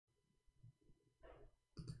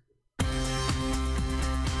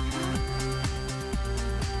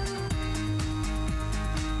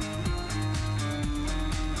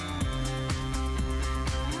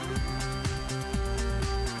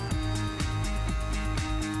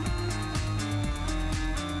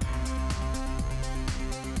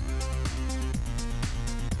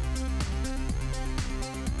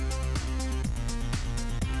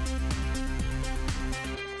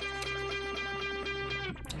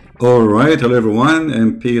All right, hello everyone,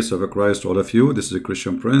 and peace of Christ to all of you. This is a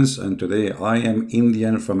Christian Prince, and today I am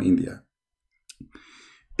Indian from India.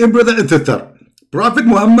 Brother and sister, Prophet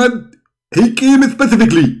Muhammad, he came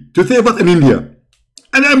specifically to save us in India,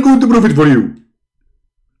 and I'm going to prove it for you.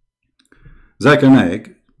 Zakir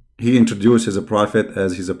Naik, he introduced as a prophet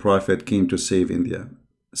as he's a prophet came to save India.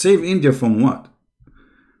 Save India from what?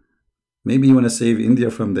 Maybe you want to save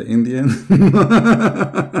India from the Indian?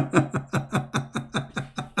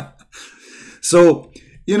 So,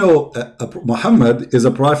 you know, Muhammad is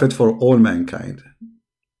a prophet for all mankind.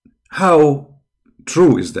 How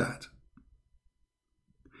true is that?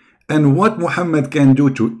 And what Muhammad can do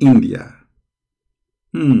to India?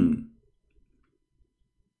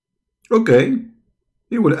 Okay,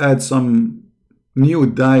 he will add some new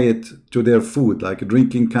diet to their food, like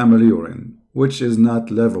drinking camel urine, which is not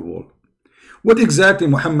livable. What exactly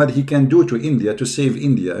Muhammad he can do to India to save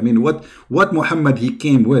India? I mean, what Muhammad he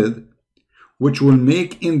came with, which will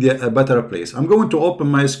make India a better place? I'm going to open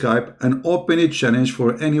my Skype and open a challenge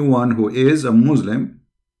for anyone who is a Muslim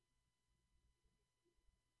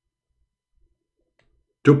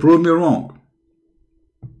to prove me wrong.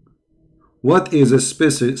 What is a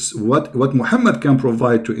species, what Muhammad can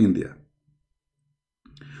provide to India?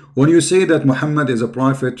 When you say that Muhammad is a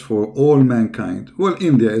prophet for all mankind, well,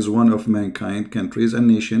 India is one of mankind countries, a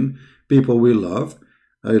nation, people we love.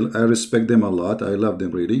 I respect them a lot. I love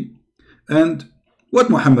them really. And what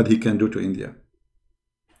Muhammad he can do to India?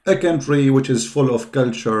 A country which is full of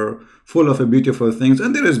culture, full of beautiful things,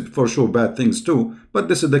 and there is for sure bad things too, but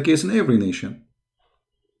this is the case in every nation.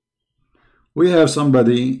 We have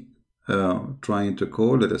somebody trying to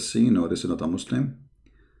call. Let us see. No, this is not a Muslim.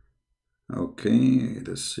 Okay,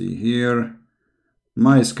 let's see here.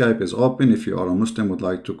 My Skype is open. If you are a Muslim, would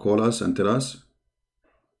like to call us and tell us.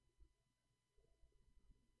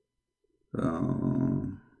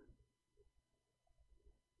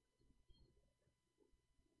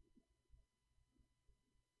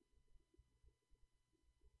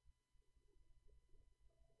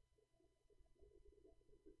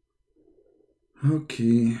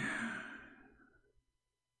 Okay.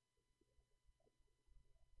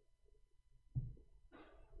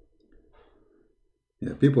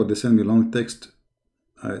 Yeah, people, they send me long text.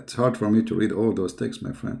 It's hard for me to read all those texts,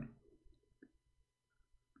 my friend.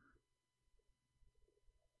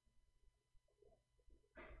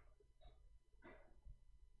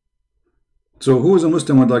 So who is a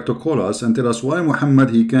Muslim would like to call us and tell us why Muhammad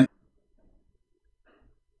he can...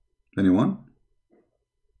 Anyone?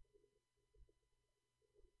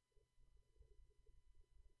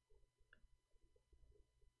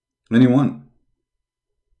 Anyone?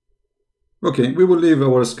 Okay, we will leave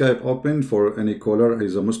our Skype open for any caller who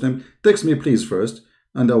is a Muslim. Text me please first,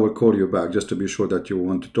 and I will call you back just to be sure that you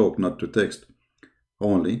want to talk, not to text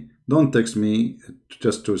only. Don't text me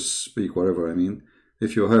just to speak whatever. I mean,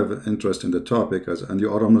 if you have interest in the topic and you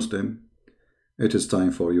are a Muslim, it is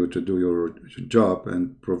time for you to do your job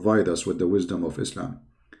and provide us with the wisdom of Islam.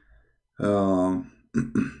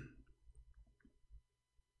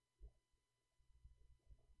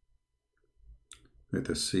 Let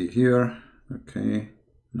us see here. Okay,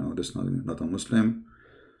 no, this is not a Muslim,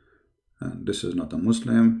 and this is not a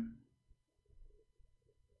Muslim.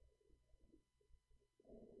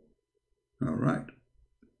 All right.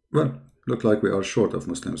 Well, look like we are short of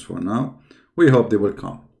Muslims for now. We hope they will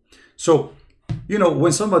come. So, you know,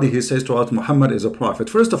 when somebody he says to us Muhammad is a prophet,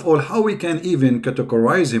 first of all, how we can even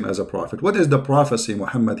categorize him as a prophet? What is the prophecy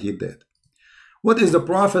Muhammad he did? What is the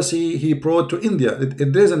prophecy he brought to India?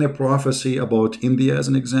 There isn't a prophecy about India as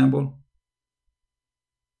an example.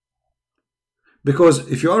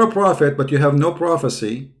 Because if you are a prophet but you have no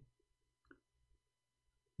prophecy,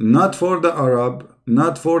 not for the Arab,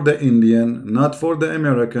 not for the Indian, not for the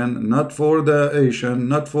American, not for the Asian,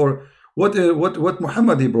 not for what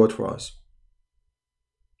Muhammad he brought for us.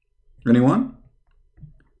 Anyone?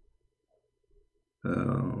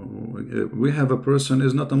 We have a person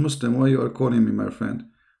is not a Muslim. Why you are calling me, my friend?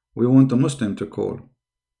 We want a Muslim to call.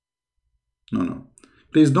 No.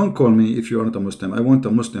 Please don't call me if you are not a Muslim. I want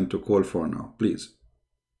a Muslim to call for now, please.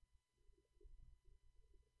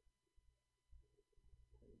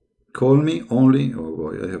 Call me only. Oh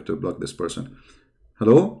boy, I have to block this person.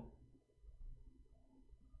 Hello?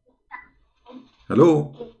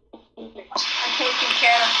 Hello? I'm taking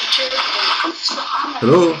care of the children.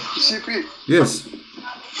 Hello? CP. Yes.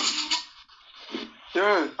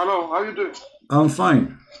 Yeah, hello, how you doing? I'm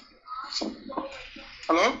fine.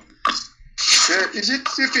 Hello? Yeah, is it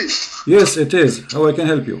CP? Yes, it is. How I can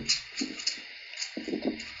help you?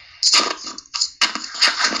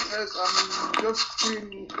 Yes, I'm just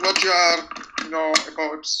seeing what you are,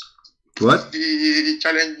 about What? The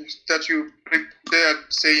challenge that you prepared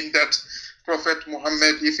saying that Prophet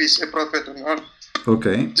Muhammad, if he's a prophet or not.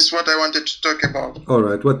 Okay. This is what I wanted to talk about. All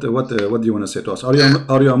right. What do you want to say to us? Are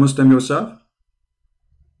you a Muslim yourself?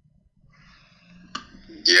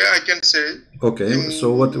 Yeah, I can say. Okay.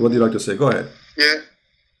 So what do you like to say? Go ahead. Yeah.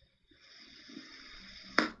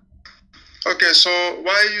 Okay. So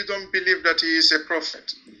why you don't believe that he is a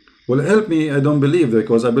prophet? Well, help me. I don't believe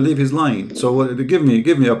because I believe he's lying. So give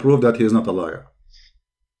me a proof that he is not a liar.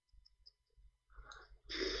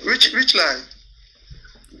 Which lie?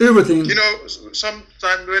 Everything. You know,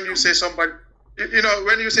 sometimes when you say somebody,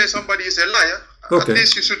 when you say somebody is a liar, okay, at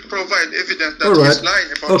least you should provide evidence that all right, he's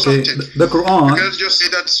lying about something. The Quran. You can't just say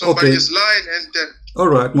that somebody okay, is lying and then. All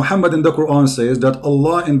right, Muhammad in the Quran says that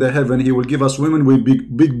Allah in the heaven, He will give us women with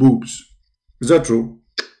big boobs. Is that true?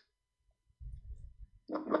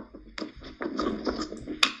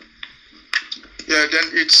 Yeah, then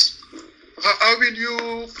it's. How will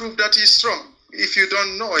you prove that he's wrong if you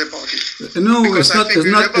don't know about it? No, because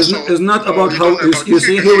it's not about how. You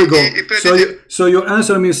see, here we go. So you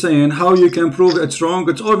answer me saying how you can prove it's wrong.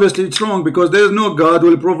 It's obviously it's wrong because there is no God who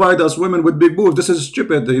will provide us women with big boobs. This is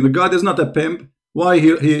stupid. God is not a pimp. Why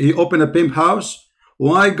he opened a pimp house?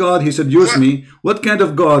 Why God he seduced me? What kind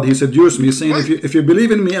of God he seduced me? Saying if you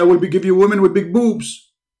believe in me, I will give you women with big boobs.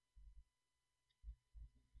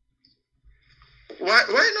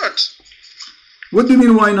 Why not? What do you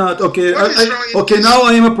mean, why not? Okay, okay. Now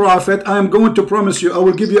I am a prophet. I am going to promise you, I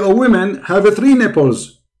will give you a woman have 3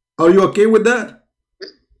 nipples. Are you okay with that?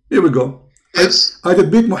 Here we go. Yes. I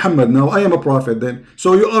did beat Muhammad. Now I am a prophet. Then,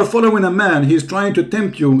 so you are following a man. He's trying to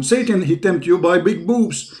tempt you. Satan, he tempt you by big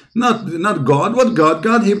boobs. Not God. What God?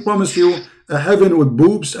 God, he promised you a heaven with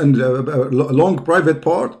boobs and a long private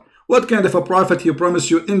part. What kind of a prophet he promised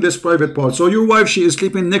you in this private part? So your wife, she is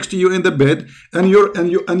sleeping next to you in the bed, and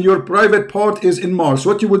your private part is in Mars.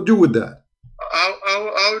 What you would do with that?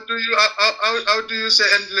 How do you say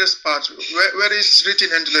endless part? Where is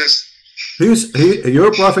written endless?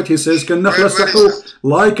 Your prophet, he says, كالنخل السحوق,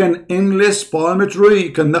 like an endless palm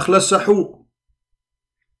tree. كالنخل السحوق.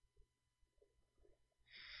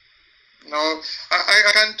 No,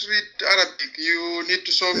 I can't read Arabic. You need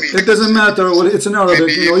to show me. It doesn't matter. Well, it's in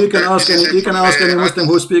Arabic. You can ask any Muslim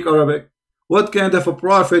who speak Arabic. What kind of a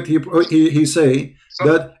prophet he say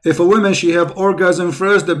that if a woman she have orgasm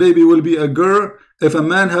first, the baby will be a girl. If a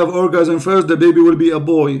man have orgasm first, the baby will be a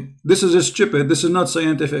boy. This is stupid. This is not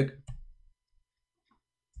scientific.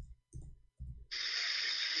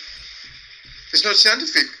 It's not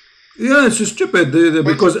scientific. Yeah, it's stupid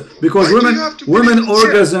because women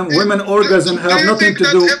orgasm have nothing to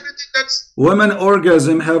do. Women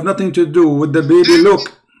orgasm have nothing to do with the baby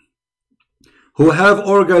look. Who have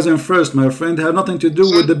orgasm first, my friend, have nothing to do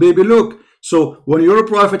with the baby look. So when your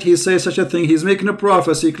prophet he says such a thing, he's making a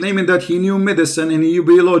prophecy claiming that he knew medicine and he knew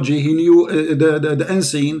biology, he knew the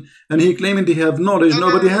unseen, and he claiming he have knowledge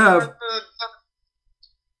nobody have.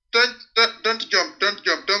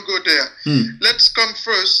 Don't go there. Let's come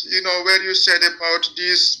first, where you said about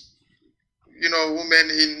these, women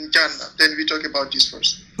in Jannah. Then we talk about this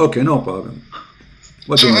first. Okay, no problem.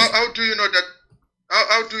 So how do you know that?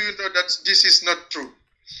 How do you know that this is not true?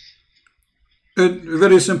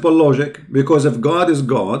 Very simple logic. Because if God is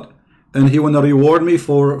God and He want to reward me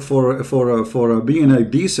for being a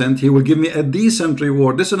decent, He will give me a decent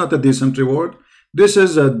reward. This is not a decent reward. This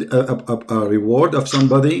is a reward of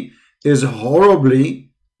somebody is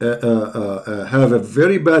horribly have a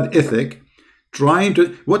very bad ethic, trying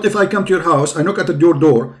to. What if I come to your house, I knock at your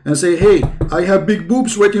door and say, hey, I have big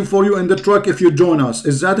boobs waiting for you in the truck if you join us.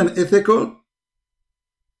 Is that an ethical?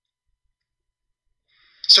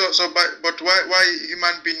 But why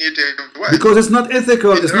human being need a wife? Because it's not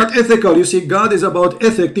ethical. It's not ethical. You see, God is about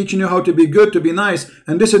ethic, teaching you how to be good, to be nice,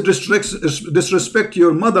 and this is disrespect to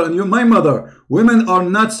your mother and my mother. Women are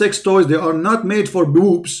not sex toys. They are not made for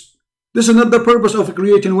boobs. This is not the purpose of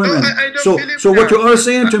creating women. So what you are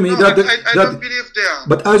saying to me I don't believe there.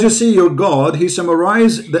 But as you see, your God, He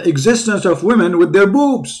summarized the existence of women with their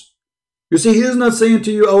boobs. You see, He is not saying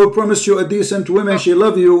to you, I will promise you a decent woman, she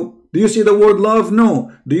love you. Do you see the word love?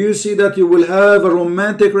 No. Do you see that you will have a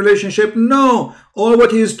romantic relationship? No. All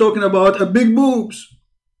what he is talking about are big boobs.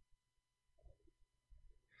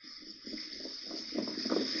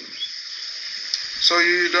 So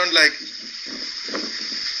you don't like?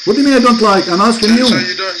 What do you mean I don't like? I'm asking you. So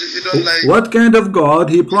you don't like? What kind of God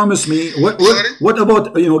He promised me? What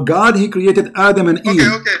about God? He created Adam and Eve.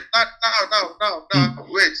 Okay. Now,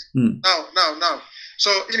 wait. Now. So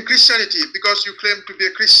in Christianity, because you claim to be a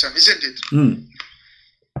Christian, isn't it?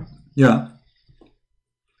 Yeah.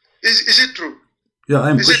 Is it true? Yeah,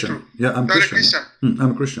 I'm Is it Christian. true? Yeah, I'm You're a Christian. Christian.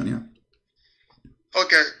 I'm a Christian. Yeah.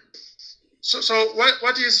 Okay. So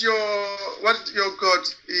what is your God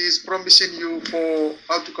is promising you for,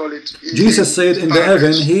 how to call it? Jesus said in the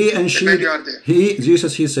heaven, he and she,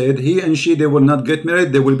 Jesus, he said, he and she, they will not get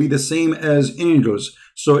married. They will be the same as angels.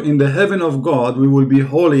 So in the heaven of God, we will be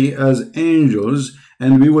holy as angels,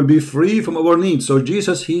 and we will be free from our needs. So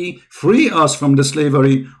Jesus, he free us from the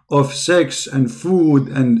slavery of sex and food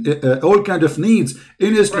and all kind of needs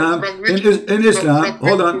in Islam. In Islam,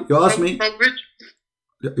 hold on, you asked me.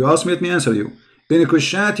 You asked me, let me answer you. In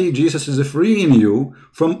Christianity, Jesus is freeing you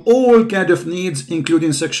from all kind of needs,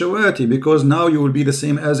 including sexuality, because now you will be the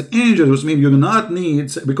same as angels, which means you do not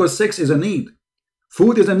need, because sex is a need,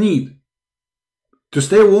 food is a need, to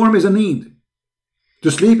stay warm is a need,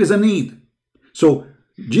 to sleep is a need. So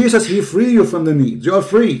Jesus, he free you from the needs. You are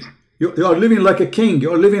free. You are living like a king.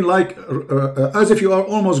 You are living like as if you are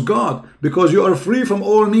almost God, because you are free from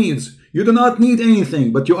all needs. You do not need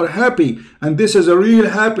anything, but you are happy, and this is a real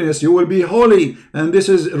happiness. You will be holy, and this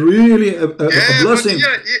is really a blessing.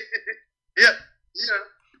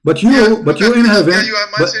 But you in heaven. You are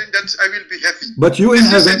mentioning that I will be happy. But you in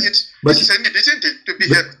heaven. Isn't it to be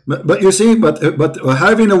happy? But you see, but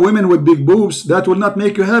having a woman with big boobs, that will not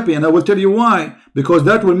make you happy, and I will tell you why. Because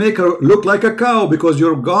that will make her look like a cow. Because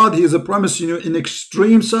your God, he is promising you in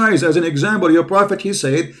extreme size. As an example, your prophet, he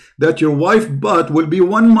said that your wife butt will be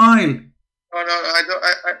 1 mile. No, I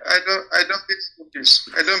don't believe this.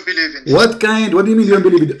 I don't believe in this. What do you mean you don't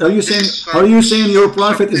believe it? Are you saying your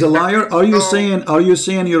prophet is a liar? Are you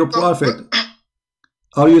saying your prophet?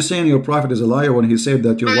 Are you saying your prophet is a liar when he said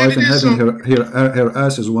that your wife in heaven, her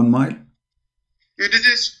ass is 1 mile? You did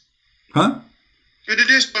this? Huh? You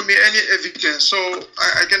didn't show me any evidence, so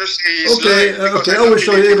I cannot say it's okay, I will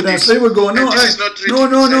show you evidence. Here we go. No,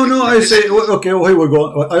 I say, okay, here we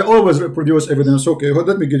go. I always produce evidence. Okay, well,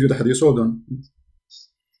 let me give you the hadith. Hold on.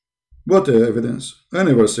 What evidence? I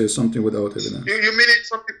never say something without evidence. You mean it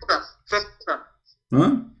from the Quran? From the Quran?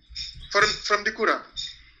 Huh? From the Quran?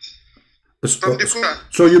 From the Quran.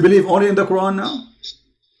 So you believe only in the Quran now?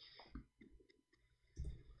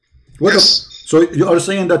 What yes. So you are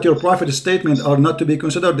saying that your prophet's statements are not to be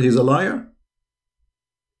considered? He's a liar?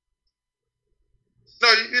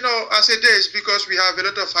 No, as it is, because we have a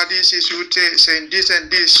lot of hadiths who saying this and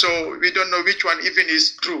this, so we don't know which one even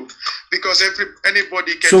is true, because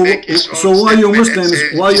anybody can make his own. So why you Muslims?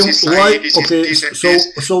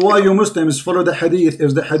 So why you Muslims follow the hadith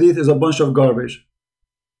if the hadith is a bunch of garbage?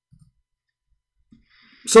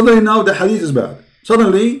 Suddenly now the hadith is bad.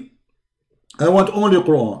 Suddenly I want only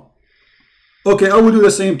Quran. Okay, I will do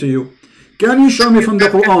the same to you. Can you show me from the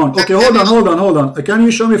Quran? Okay, hold on. Can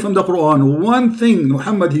you show me from the Quran one thing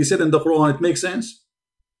Muhammad he said in the Quran it makes sense?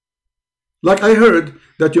 Like I heard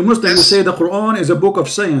that you Muslims say the Quran is a book of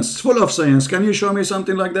science, full of science. Can you show me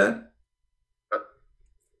something like that?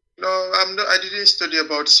 No, I didn't study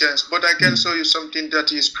about science, but I can show you something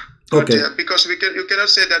that is good there, because you cannot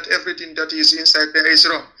say that everything that is inside there is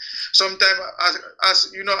wrong. Sometimes,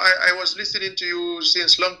 as you know, I was listening to you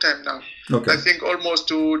since long time now. Okay. I think almost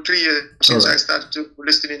 3 years since I started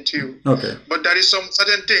listening to you. Okay. But there is some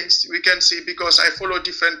certain things we can see, because I follow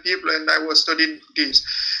different people and I was studying this.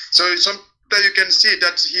 So sometimes you can see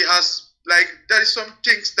that he has, like, there is some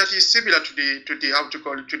things that is similar to the how to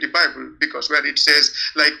call it, to the Bible, because where it says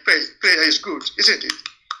like prayer is good, isn't it?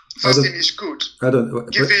 Fasting is good.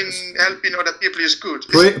 Helping other people is good.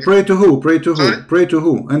 Pray to who? Pray to who? Sorry? Pray to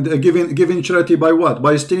who? And giving charity by what?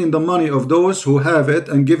 By stealing the money of those who have it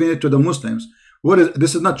and giving it to the Muslims. What is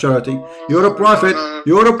this? Is not charity. You're a prophet.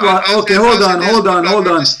 You're a prophet. Okay, hold on.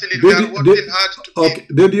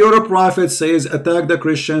 Did your prophet says attack the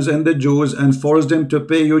Christians and the Jews and force them to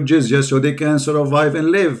pay you jizya so they can survive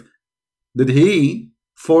and live? Did he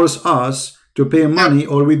force us to pay money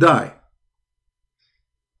or we die?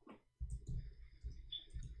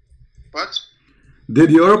 What?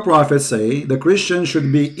 Did your prophet say the Christians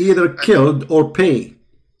should be either killed or pay?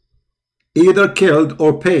 Either killed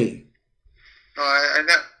or pay. No,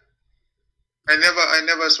 I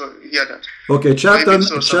never saw hear that. Okay,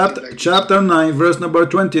 chapter 9, verse number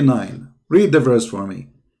 29. Read the verse for me.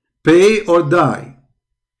 Pay or die.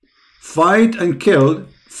 Fight and kill.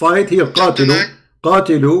 Fight here, qatilu.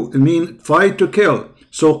 Qatilu mean fight to kill.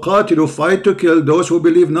 So qatilu, fight to kill those who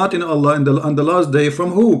believe not in Allah on the last day.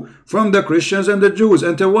 From who? From the Christians and the Jews.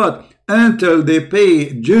 Until what? Until they pay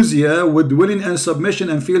jizya with willing and submission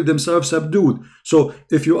and feel themselves subdued. So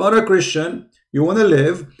if you are a Christian, you want to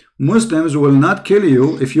live, Muslims will not kill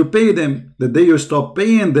you if you pay them. The day you stop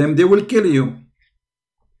paying them, they will kill you.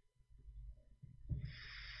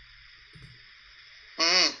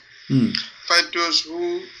 fight those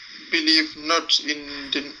who believe not in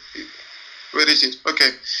the, where is it? Okay.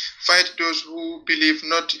 Fight those who believe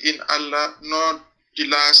not in Allah, nor the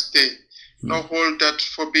last day, nor hold that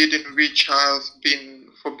forbidden which have been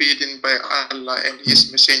forbidden by Allah and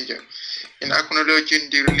His Messenger, in acknowledging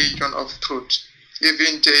the religion of truth.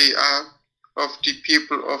 Even they are of the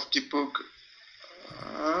people of the book,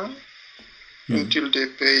 until they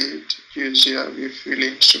paid jizya with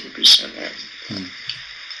willing submission.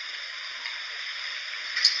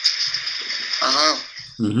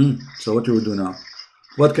 So what do we do now?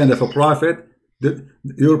 What kind of a prophet?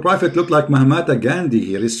 Your prophet looked like Mahatma Gandhi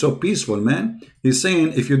here. He's so peaceful, man. He's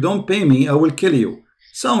saying, if you don't pay me, I will kill you.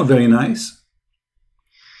 Sound very nice.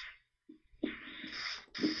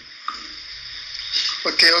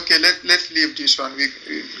 Okay, let's leave this one.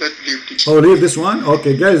 Let's leave this. Oh, leave this one?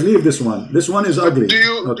 Okay, guys, leave this one. This one is ugly. Do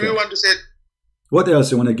you want to say? What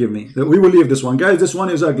else you want to give me? We will leave this one. Guys, this one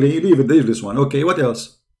is ugly. Leave this one. Okay, what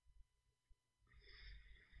else?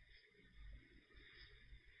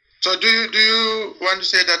 So do you want to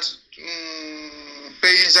say that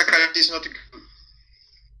paying zakat is not good?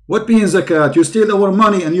 What paying zakat? You steal our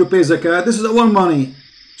money and you pay zakat. This is our money.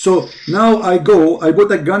 So now I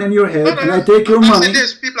put a gun in your head and I take your money.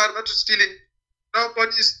 As people are not stealing.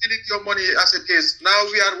 Nobody is stealing your money as it is. Now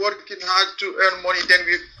we are working hard to earn money. Then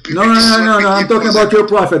we no. I'm talking about your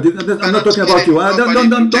prophet. I'm not talking about you.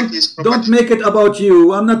 Don't make it about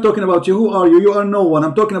you. I'm not talking about you. Who are you? You are no one.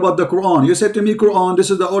 I'm talking about the Quran. You said to me, Quran, this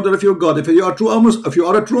is the order of your God. If you are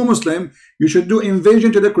a true Muslim, you should do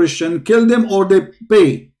invasion to the Christian, kill them or they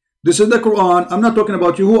pay. This is the Quran. I'm not talking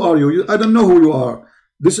about you. Who are you? I don't know who you are.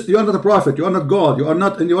 You are not a prophet, you are not God, you are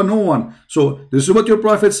no one. So this is what your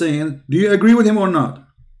prophet is saying. Do you agree with him or not?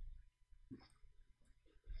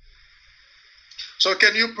 So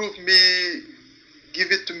can you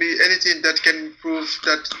give it to me, anything that can prove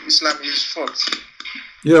that Islam is false?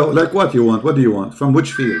 Yeah, like what you want? What do you want? From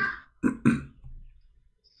which field?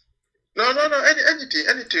 No,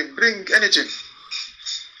 anything. Bring anything.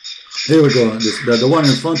 Here we go. The one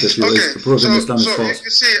in front of you is proving Islam is false.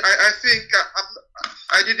 You see, I think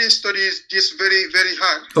I didn't study this very, very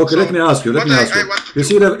hard. Okay, let me ask you. You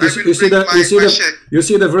see the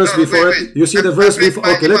verse before. You see the verse before.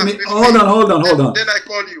 Okay, let me hold on. Then I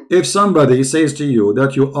call you. If somebody says to you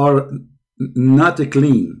that you are not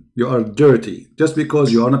clean, you are dirty, just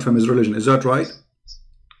because you are not from his religion, is that right?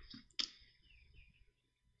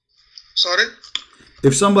 Sorry.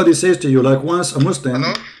 If somebody says to you, like once a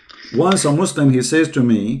Muslim, he says to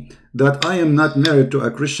me that I am not married to a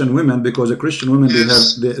Christian woman because the Christian women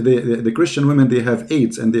the Christian women they have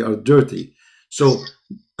AIDS and they are dirty. So,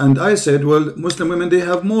 and I said, well, Muslim women they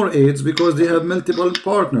have more AIDS because they have multiple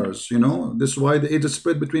partners. You know, this is why the AIDS is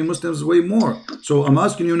spread between Muslims way more. So I'm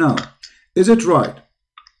asking you now, is it right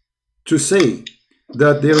to say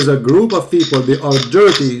that there is a group of people they are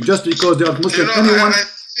dirty just because they are Muslim?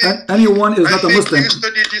 Anyone is not a Muslim.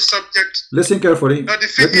 This subject. Listen carefully. Let me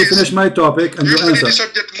finish my topic and you answer.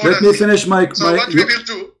 Let me finish my.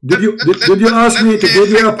 Did you ask me to give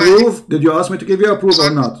you a proof? Did you ask me to give you a proof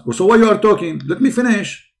or not? So why you are talking? Let me finish.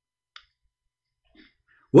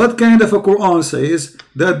 What kind of a Quran says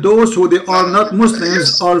that those who they are not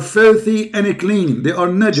Muslims are filthy and clean? They are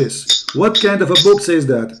najis. What kind of a book says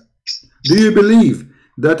that? Do you believe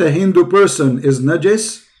that a Hindu person is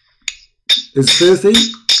najis? Is filthy?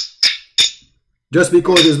 Just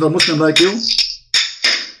because he's not Muslim like you?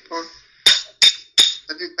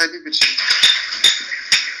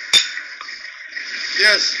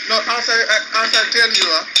 Yes. No, as I tell you,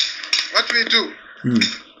 what we do,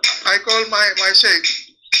 I call my sheikh,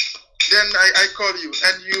 then I call you,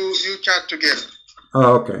 and you chat together.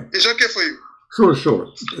 Oh, okay. It's okay for you? Sure.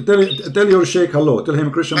 Tell your sheikh hello. Tell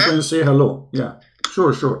him Christian friends say hello. Yeah.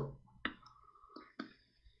 Sure.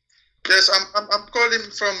 Yes, I'm calling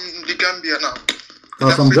from the Gambia now.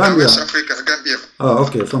 From Gambia. West Africa, Gambia. Oh,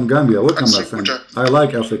 okay, from Gambia. Welcome, my friend. I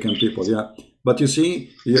like African people, yeah. But you see,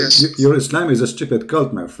 your Islam is a stupid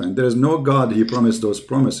cult, my friend. There is no God he promised those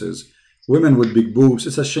promises. Women with big boobs,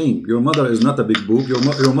 it's a shame. Your mother is not a big boob.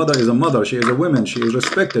 Your mother is a mother. She is a woman. She is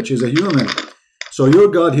respected. She is a human. So your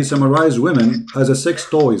God, he summarized women as a sex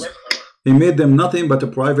toys. He made them nothing but a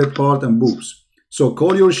private part and boobs. So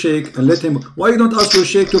call your sheikh and let him. Why you don't ask your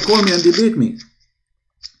sheikh to call me and debate me?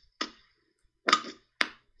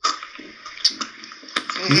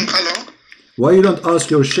 Hello? Why you don't ask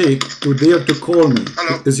your sheikh to dare to call me?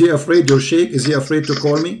 Hello? Is he afraid, your sheikh? Is he afraid to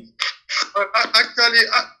call me?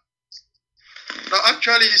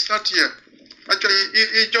 Actually, he's not here. Actually,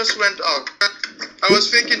 he just went out. I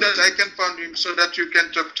was thinking that I can find him so that you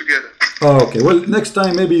can talk together. Oh, okay. Well, next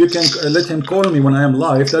time maybe you can let him call me when I am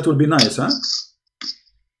live. That would be nice, huh?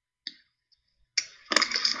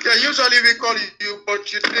 Yeah, usually we call you,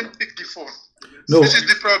 but you didn't pick the phone. No, this is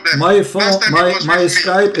the problem. My phone, my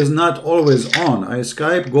Skype is not always on. I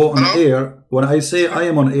Skype go on air. When I say I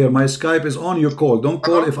am on air, my Skype is on. You call. Don't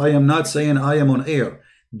call if I am not saying I am on air.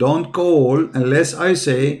 Don't call unless I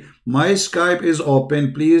say my Skype is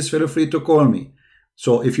open. Please feel free to call me.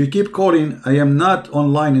 So if you keep calling, I am not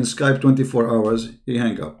online in Skype 24 hours. You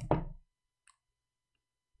hang up.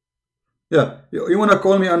 Yeah, you want to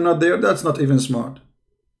call me? I'm not there. That's not even smart.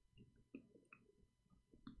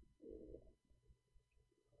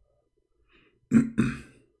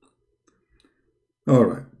 All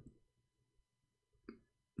right.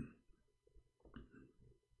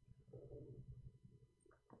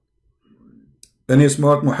 Any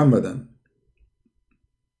smart Muhammadan?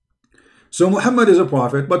 So Muhammad is a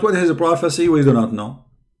prophet, but what is a prophecy? We do not know.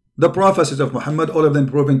 The prophecies of Muhammad, all of them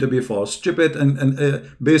proven to be false, stupid,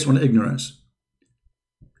 and based on ignorance.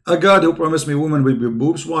 A God who promised me women will be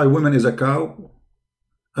boobs. Why? Women is a cow?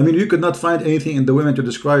 I mean, you could not find anything in the women to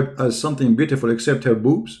describe as something beautiful except her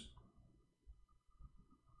boobs.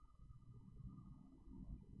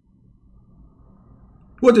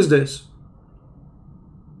 What is this?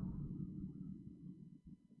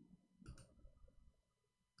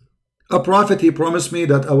 A prophet, he promised me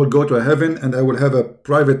that I will go to heaven and I will have a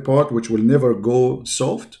private part which will never go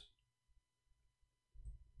soft.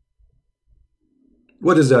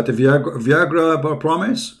 What is that? A Viagra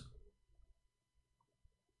promise?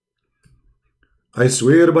 I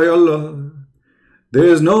swear by Allah, there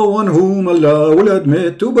is no one whom Allah will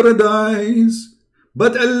admit to paradise,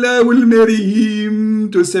 but Allah will marry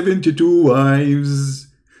him to 72 wives,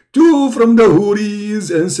 2 from the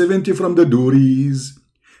Houris and 70 from the Duris,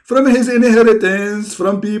 from his inheritance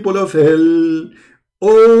from people of hell,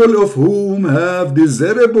 all of whom have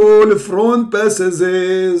desirable front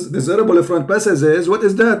passages. Desirable front passages? What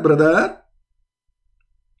is that, brother?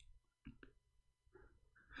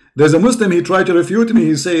 There's a Muslim, he tried to refute me.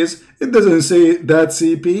 He says, it doesn't say that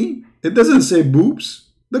CP. It doesn't say boobs.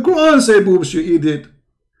 The Quran say boobs, you idiot.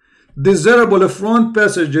 Desirable front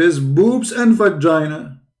passages, boobs and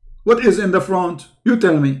vagina. What is in the front? You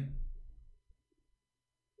tell me.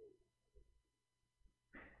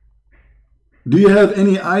 Do you have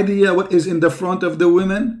any idea what is in the front of the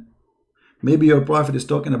women? Maybe your prophet is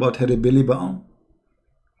talking about her belly button.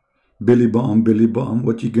 Belly button, belly button.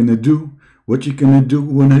 What you gonna do? What you gonna do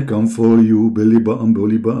when I come for you? Belly button,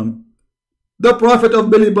 belly button. The prophet of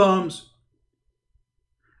belly buttons.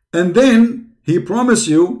 And then he promised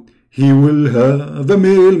you he will have a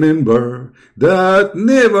male member that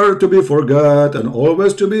never to be forgot and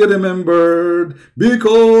always to be remembered,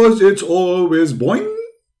 because it's always boing,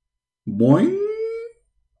 boing.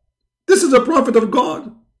 This is a prophet of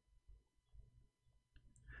God.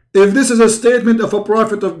 If this is a statement of a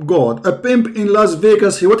prophet of God, a pimp in Las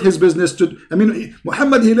Vegas, what his business to? I mean,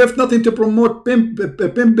 Muhammad, he left nothing to promote pimp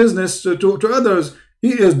business to others. He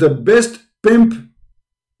is the best pimp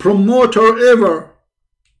promoter ever.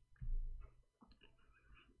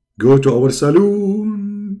 Go to our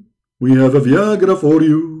saloon. We have a Viagra for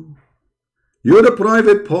you. Your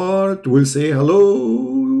private part will say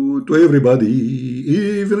hello to everybody,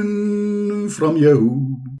 even from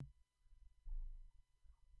Yahoo.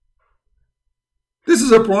 This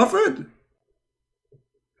is a prophet.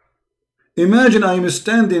 Imagine I am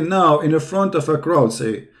standing now in the front of a crowd,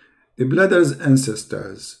 say, brothers and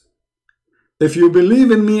sisters, if you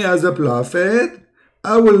believe in me as a prophet,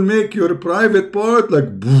 I will make your private part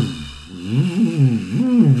like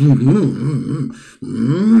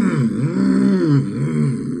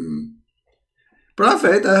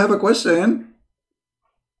Prophet, I have a question.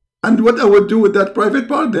 And what I would do with that private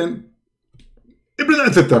part then? Brother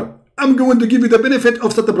and sister, I'm going to give you the benefit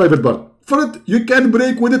of such a private part. For it, you can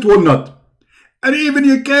break with it or not. And even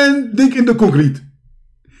you can dig in the concrete.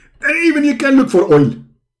 And even you can look for oil.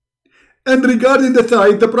 And regarding the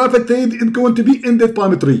thigh, the Prophet said it's going to be in the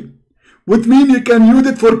palm tree. Which means you can use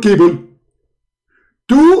it for cable.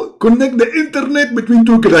 To connect the internet between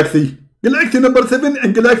 2 galaxies. Galaxy number 7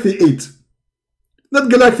 and galaxy 8. Not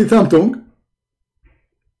galaxy Samsung.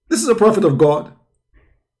 This is a prophet of God.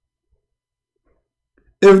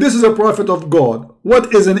 If this is a prophet of God,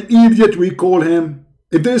 what is an idiot we call him?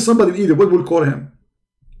 If there is somebody an idiot, what will we call him?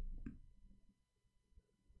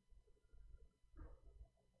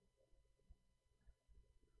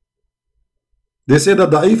 They say that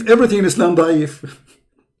da'if, everything in Islam da'if.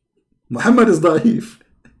 Muhammad is da'if.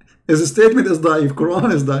 His statement is da'if.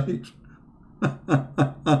 Quran is da'if.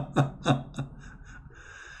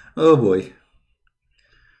 Oh boy.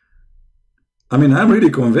 I mean, I'm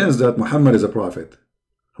really convinced that Muhammad is a prophet.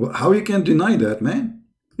 How you can deny that, man?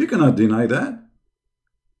 You cannot deny that.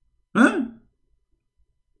 Huh?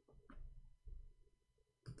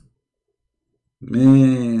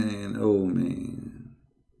 Man, oh man.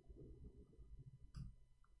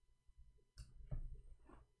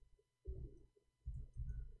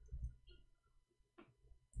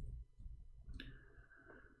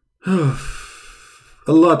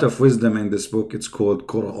 A lot of wisdom in this book. It's called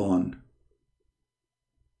Qur'an.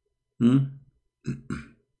 You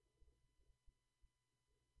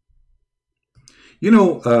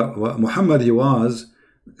know, Muhammad, he was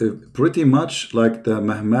pretty much like the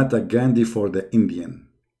Mahatma Gandhi for the Indian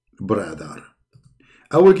brother.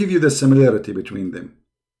 I will give you the similarity between them,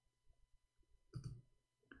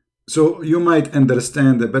 so you might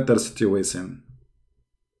understand a better situation.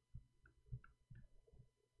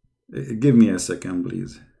 Give me a second,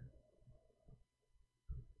 please.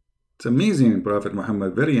 It's amazing, Prophet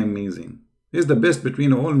Muhammad, very amazing. He's the best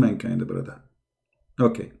between all mankind, brother.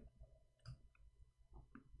 Okay.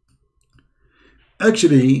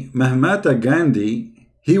 Actually, Mahatma Gandhi,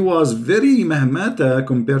 he was very Mahatma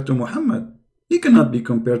compared to Muhammad. He cannot be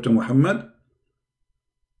compared to Muhammad.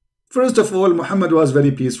 First of all, Muhammad was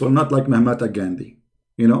very peaceful, not like Mahatma Gandhi,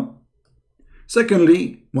 you know.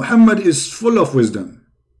 Secondly, Muhammad is full of wisdom.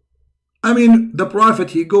 I mean, the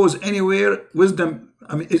Prophet, he goes anywhere, wisdom.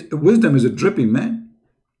 I mean, wisdom is a dripping, man.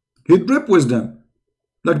 He drip wisdom.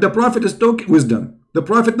 Like the Prophet is talk wisdom. The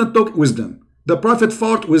Prophet not talk wisdom. The Prophet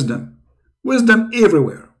fought wisdom. Wisdom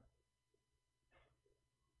everywhere.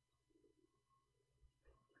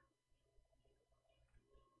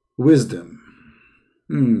 Wisdom.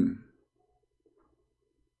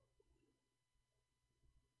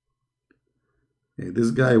 Hey,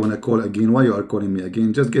 this guy, when I call again, why you are calling me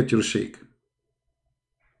again? Just get your shake.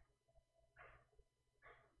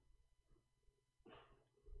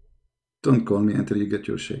 Don't call me until you get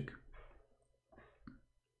your shake.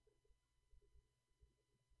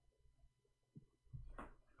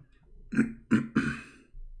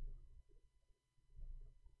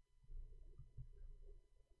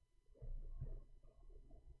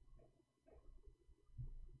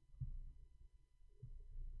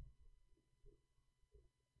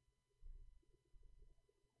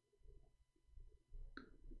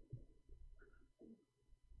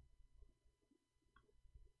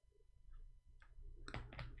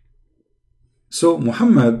 So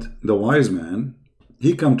Muhammad, the wise man,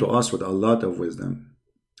 he come to us with a lot of wisdom.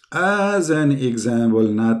 As an example,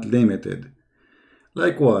 not limited.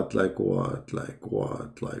 Like what? Like what? Like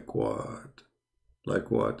what? Like what? Like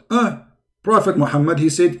what? Prophet Muhammad, he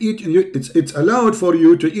said, eat in your, it's allowed for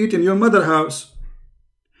you to eat in your mother's house.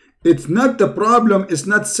 It's not the problem, it's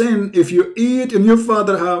not sin if you eat in your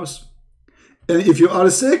father's house. And if you are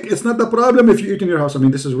sick, it's not the problem if you eat in your house. I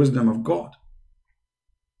mean, this is wisdom of God.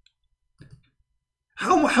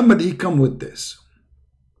 How Muhammad he come with this?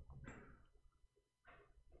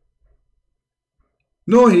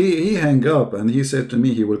 No, he hang up and he said to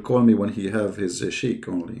me he will call me when he have his sheikh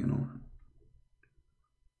only, you know.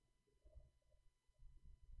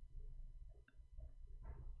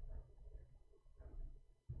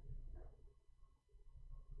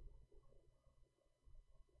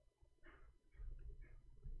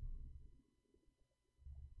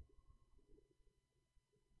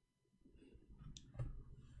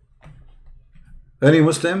 Any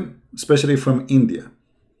Muslim, especially from India.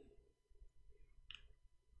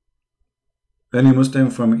 Any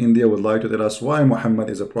Muslim from India would like to tell us why Muhammad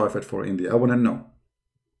is a prophet for India. I want to know.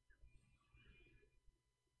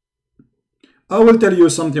 I will tell you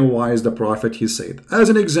something why is the prophet, he said. As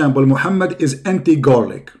an example, Muhammad is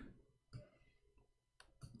anti-garlic.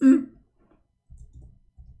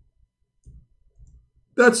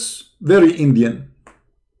 That's very Indian.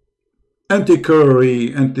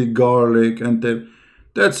 Anti-curry, anti-garlic,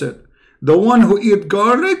 that's it. The one who eat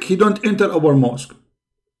garlic, he don't enter our mosque.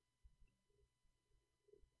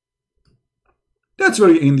 That's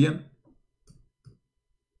very Indian.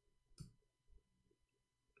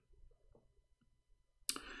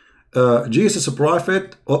 Jesus a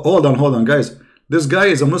prophet. Oh, hold on, guys. This guy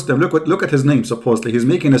is a Muslim. Look at his name. Supposedly, he's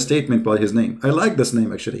making a statement by his name. I like this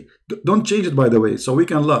name actually. Don't change it, by the way, so we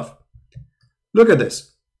can laugh. Look at this.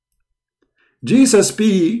 Jesus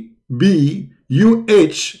P-B-U-H.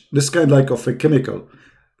 This kind like of a chemical.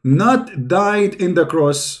 Not died in the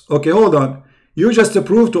cross. Okay, hold on. You just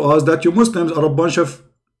proved to us that you Muslims are a bunch of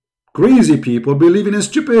crazy people believing in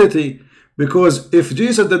stupidity. Because if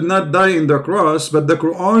Jesus did not die in the cross, but the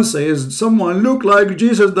Quran says someone looked like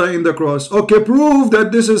Jesus died in the cross. Okay, prove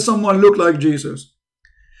that this is someone looked like Jesus.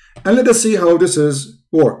 And let us see how this is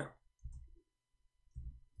work.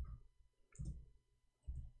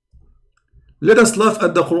 Let us laugh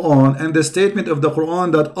at the Quran and the statement of the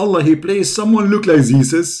Quran that Allah, He placed someone look like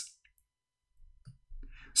Jesus.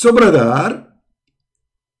 So brother,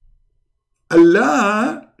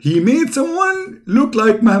 Allah, He made someone look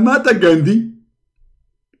like Mahatma Gandhi.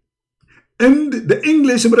 And the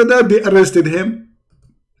English, brother, they arrested him.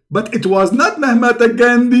 But it was not Mahatma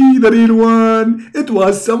Gandhi, the real one. It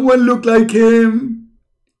was someone look like him.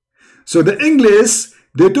 So the English,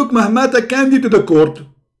 they took Mahatma Gandhi to the court.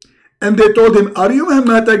 And they told him, are you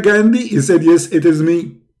Mahatma Gandhi? He said, yes, it is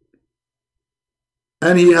me.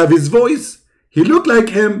 And he have his voice. He looked like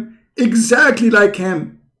him, exactly like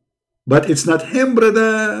him. But it's not him,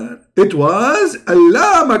 brother. It was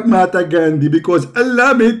Allah Mahatma Gandhi, because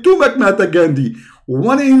Allah made two Mahatma Gandhi.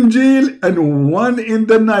 One in jail and one in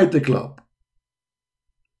the nightclub.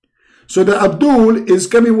 So the Abdul is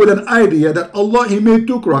coming with an idea that Allah, He made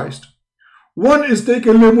two Christ. One is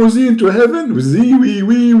taking limousine to heaven,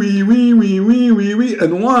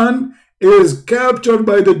 and one is captured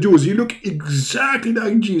by the Jews. He looked exactly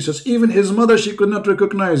like Jesus. Even his mother, she could not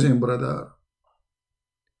recognize him, brother.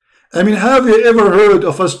 I mean, have you ever heard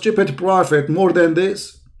of a stupid prophet more than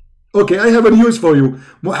this? Okay, I have a news for you.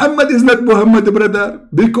 Muhammad is not Muhammad, brother,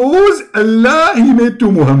 because Allah, He made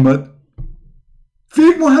two Muhammad.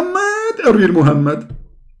 Fake Muhammad, a real Muhammad.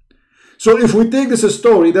 So if we take this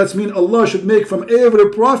story, that means Allah should make from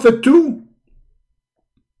every prophet two.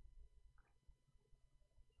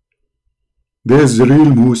 There's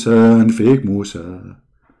real Musa and fake Musa.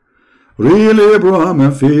 Real Abraham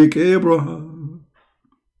and fake Abraham.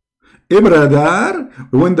 Brother,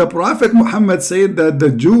 when the Prophet Muhammad said that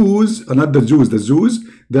the Jews, not the Jews, the Jews,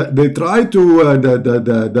 that they tried to,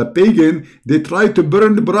 the pagan, they tried to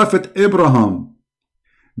burn the Prophet Abraham.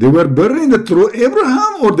 They were burning the true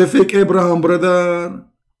Abraham or the fake Abraham, brother?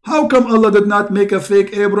 How come Allah did not make a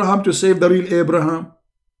fake Abraham to save the real Abraham?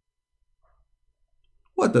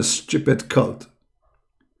 What a stupid cult.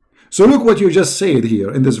 So look what you just said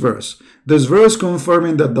here in this verse. This verse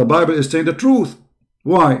confirming that the Bible is saying the truth.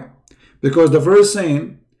 Why? Because the verse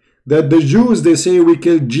saying that the Jews, they say we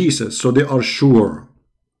killed Jesus, so they are sure.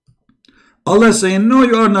 Allah saying, no,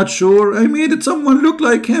 you are not sure. I made it someone look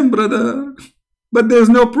like him, brother. But there's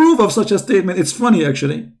no proof of such a statement. It's funny,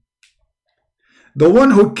 actually. The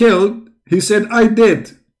one who killed, he said, I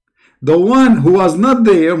did. The one who was not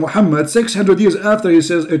there, Muhammad, 600 years after, he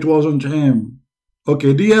says, it wasn't him.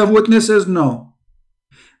 Okay, do you have witnesses? No.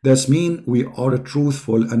 That means we are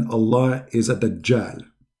truthful and Allah is a Dajjal.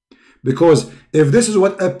 Because if this is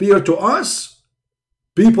what appeared to us,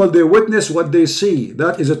 people, they witness what they see.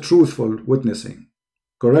 That is a truthful witnessing.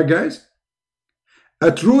 Correct, guys?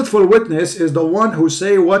 A truthful witness is the one who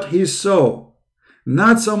say what he saw,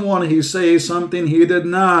 not someone who says something he did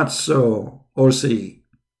not saw or see.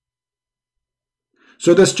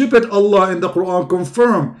 So the stupid Allah in the Quran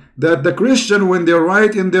confirm that the Christian, when they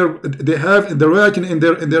write in their, they have the writing in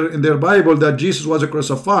their Bible that Jesus was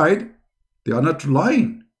crucified, they are not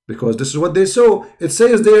lying, because this is what they saw. It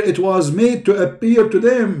says there it was made to appear to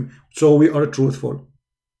them. So we are truthful.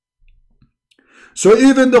 So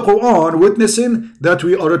even the Quran witnessing that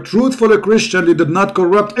we are a truthful Christian, we did not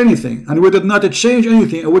corrupt anything, and we did not change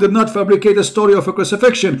anything, and we did not fabricate a story of a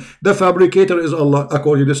crucifixion. The fabricator is Allah,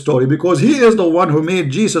 according to the story, because He is the one who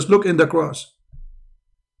made Jesus look in the cross.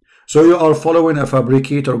 So you are following a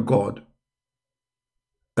fabricator God,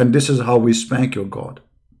 and this is how we spank your God.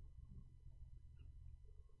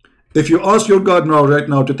 If you ask your God now, right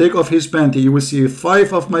now, to take off his panty, you will see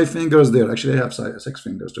 5 of my fingers there. Actually, I have 6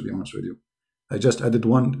 fingers, to be honest with you. I just added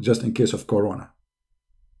 1 just in case of Corona.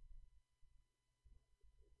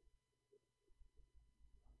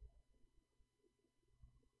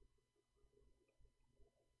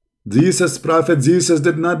 Jesus, Prophet Jesus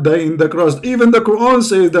did not die in the cross. Even the Quran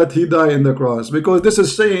says that he died in the cross, because this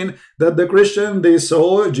is saying that the Christian, they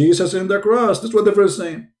saw Jesus in the cross. That's what the verse is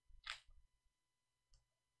saying.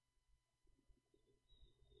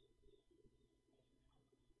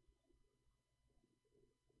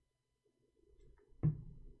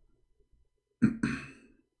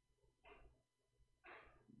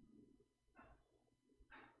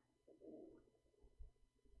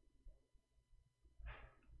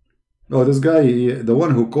 Oh, this guy, the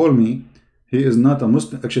one who called me, he is not a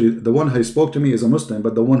Muslim. Actually, the one who spoke to me is a Muslim,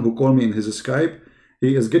 but the one who called me in his Skype,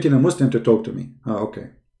 he is getting a Muslim to talk to me. Ah, okay.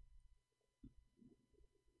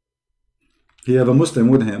 He have a Muslim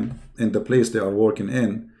with him in the place they are working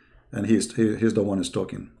in, and he's the one who's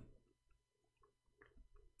talking.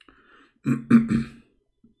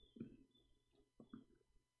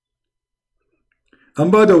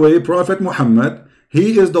 And by the way, Prophet Muhammad,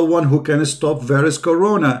 he is the one who can stop virus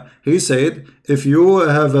corona. He said, if you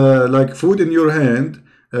have like food in your hand,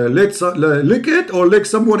 lick it, or let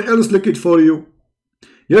someone else lick it for you.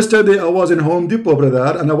 Yesterday I was in Home Depot,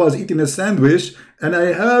 brother, and I was eating a sandwich, and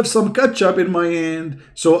I have some ketchup in my hand.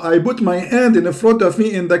 So I put my hand in front of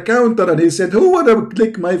me in the counter, and he said, who wanna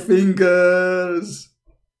lick my fingers?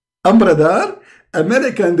 And brother,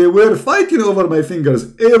 American, they were fighting over my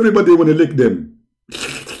fingers. Everybody wanna lick them.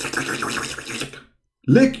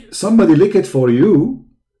 Lick, somebody lick it for you.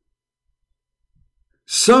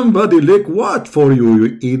 Somebody lick what for you,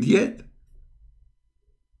 you idiot?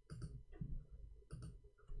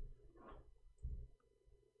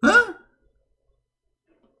 Huh?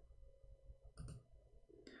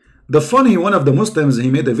 The funny one of the Muslims, he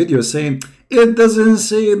made a video saying, it doesn't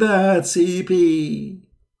say that, CP.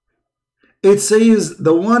 It says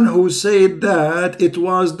the one who said that, it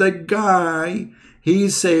was the guy. He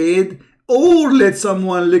said, or let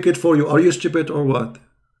someone lick it for you. Are you stupid or what?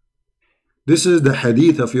 This is the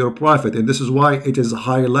hadith of your prophet, and this is why it is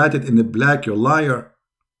highlighted in the black, you liar.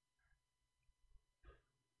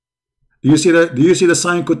 Do you see that? Do you see the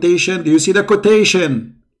sign quotation? Do you see the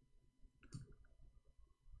quotation?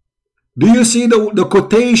 Do you see the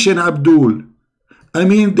quotation, Abdul? I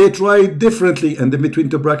mean, they try differently, and in between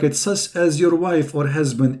the brackets, such as your wife or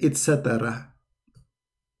husband, etc.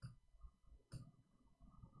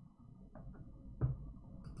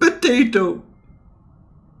 Potato.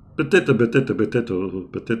 Potato, potato, potato,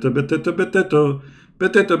 potato, potato, potato,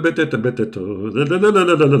 potato, potato,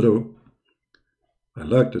 potato. I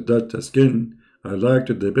like to touch the skin. I like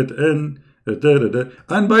to dip it in.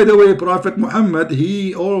 And by the way, Prophet Muhammad,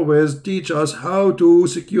 he always teach us how to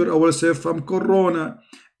secure ourselves from corona.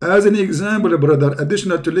 As an example, brother,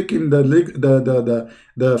 additional to licking the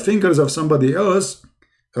fingers of somebody else,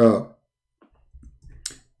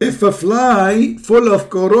 if a fly full of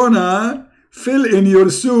corona fill in your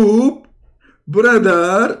soup,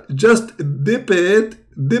 brother, just dip it,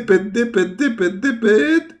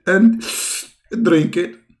 and drink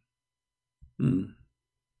it.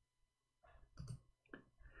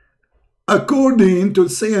 According to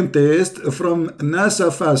scientists from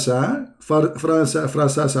NASA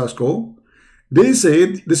Francisco, they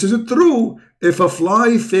said this is true. If a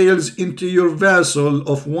fly fails into your vessel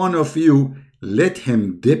of one of you, let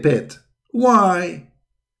him dip it. Why?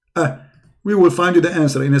 We will find you the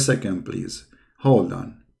answer in a second, please. Hold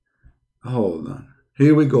on. Hold on.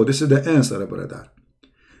 Here we go. This is the answer, brother.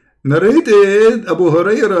 Narrated Abu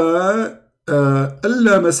Huraira,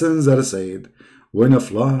 Allah Messenger said, when a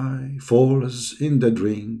fly falls in the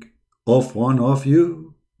drink of one of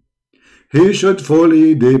you, he should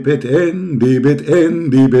fully dip it in, dip it in,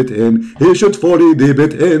 dip it in. He should fully dip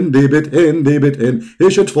it in, dip it in, dip it in. He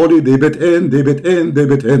should fully dip it in, dip it in, dip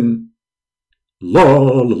it in. La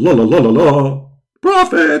la la la la la.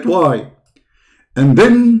 Prophet, why? And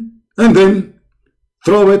then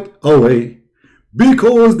throw it away,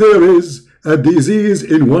 because there is a disease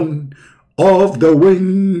in one of the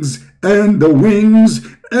wings, and the wings,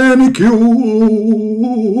 and a cure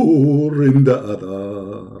in the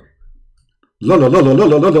other. La la la la la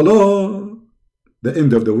la la la la. The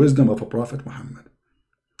end of the wisdom of a Prophet Muhammad.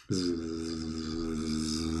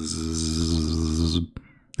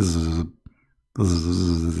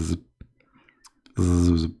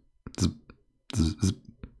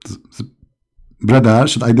 Brother,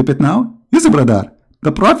 should I dip it now? Yes, brother.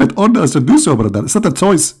 The Prophet ordered us to do so, brother. It's not a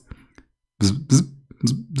choice.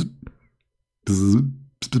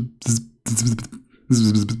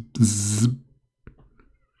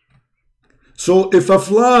 So if a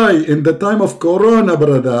fly in the time of corona,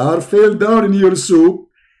 brother, fell down in your soup,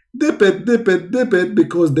 dip it,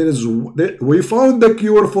 because we found the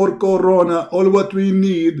cure for corona. All what we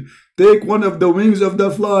need, take one of the wings of the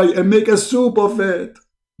fly and make a soup of it.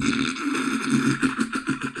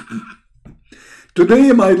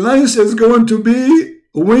 Today my lunch is going to be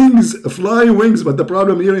wings, fly wings, but the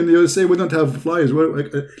problem here in the USA, we don't have flies.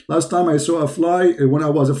 Last time I saw a fly when I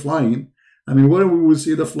was flying, I mean, where we will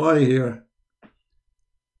see the fly here?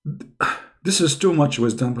 This is too much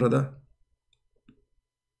wisdom, brother.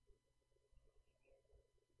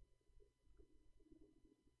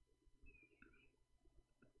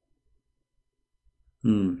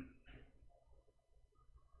 And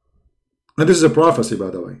this is a prophecy, by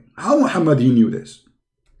the way. How Muhammad, he knew this?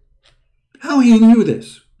 How he knew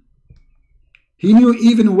this? He knew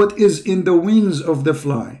even what is in the wings of the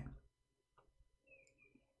fly.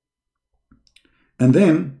 And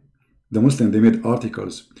then The Muslim, they made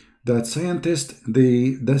articles that scientists,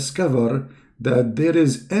 they discover that there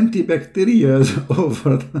is antibacterial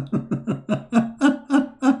over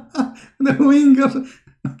the wing of,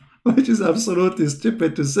 which is absolutely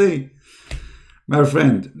stupid to say. My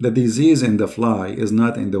friend, the disease in the fly is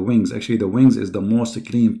not in the wings. Actually, the wings is the most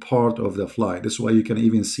clean part of the fly. This is why you can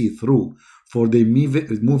even see through, for they move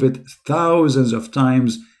it thousands of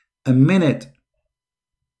times a minute.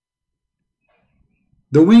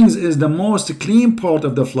 The wings is the most clean part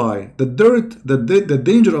of the fly. The dirt, the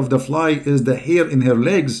danger of the fly is the hair in her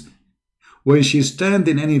legs. When she stand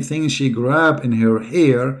in anything, she grab in her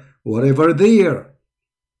hair, whatever there.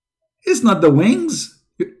 It's not the wings,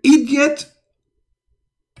 you idiot.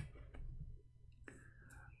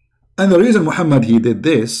 And the reason Muhammad, he did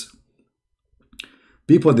this,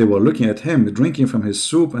 people, they were looking at him, drinking from his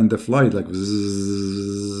soup, and the fly like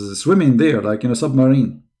swimming there, like in a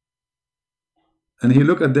submarine. And he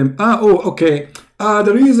looked at them, okay.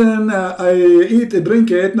 The reason I eat, drink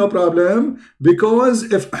it, no problem, because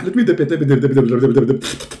if, let me dip it,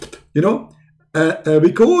 you know,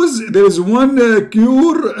 because there is one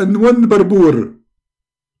cure and one barbour.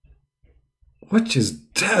 What is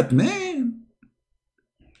that, man?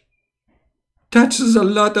 Touches a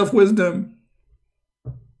lot of wisdom.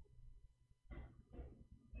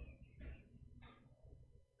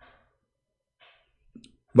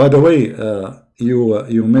 By the way,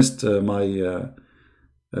 you missed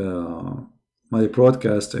my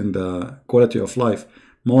broadcast in the quality of life.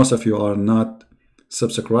 Most of you are not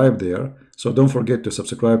subscribed there, so don't forget to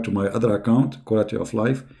subscribe to my other account, quality of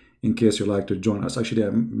life, in case you like to join us. Actually,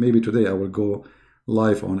 maybe today I will go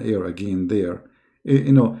live on air again there.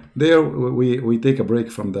 You know, there we take a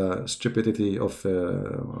break from the stupidity of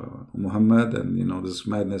Muhammad and, you know, this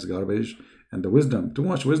madness, garbage, and the wisdom. Too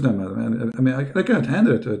much wisdom. I mean, I can't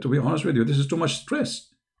handle it, to be honest with you. This is too much stress.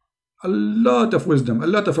 A lot of wisdom, a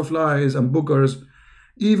lot of flies and boogers.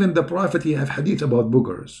 Even the Prophet, he have hadith about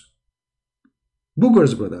boogers.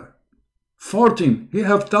 Boogers, brother. Farting. He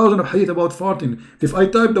have thousands of hadith about farting. If I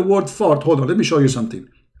type the word fart, hold on, let me show you something.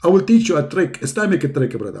 I will teach you a trick, Islamic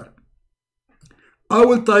trick, brother. I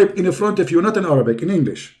will type in front of you, not in Arabic, in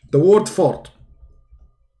English, the word fart.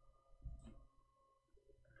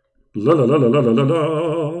 La la la la la la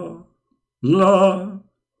la la.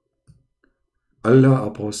 Allah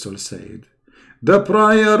Apostle said, the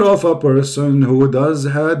prayer of a person who does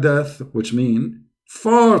hadath, which mean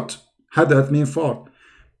fart, hadath mean fart,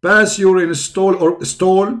 pass urine, stall or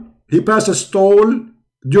stall, he passes stall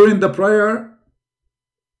during the prayer,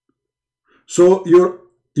 so your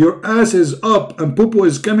ass is up and poo-poo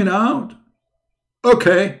is coming out,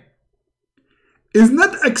 okay, is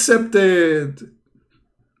not accepted.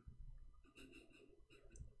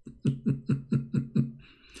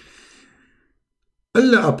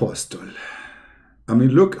 Allah Apostle. I mean,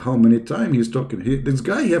 look how many times he's talking. This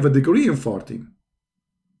guy, he have a degree in farting.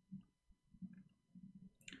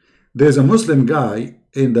 There's a Muslim guy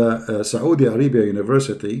in the Saudi Arabia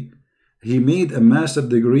University. He made a master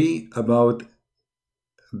degree about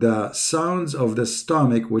the sounds of the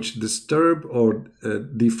stomach which disturb or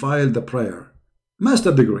defile the prayer.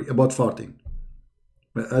 Master degree about farting.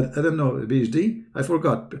 I don't know, PhD? I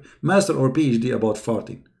forgot. Master or PhD about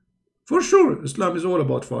farting. For sure, Islam is all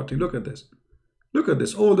about farting. Look at this. Look at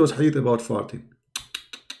this. All those hadith about farting.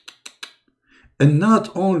 And not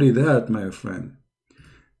only that, my friend.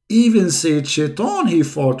 Even Sayyid Shaitan, he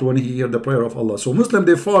fart when he hear the prayer of Allah. So Muslim,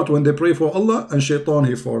 they fart when they pray for Allah, and Shaitan,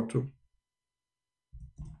 he fart too.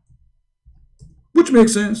 Which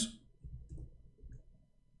makes sense.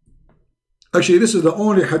 Actually, this is the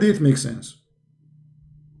only hadith makes sense.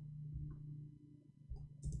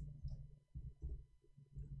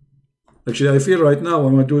 Actually, I feel right now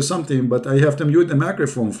I'm going to do something, but I have to mute the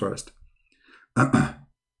microphone first.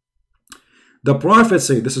 The Prophet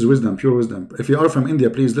said, this is wisdom, pure wisdom. If you are from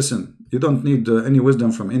India, please listen. You don't need any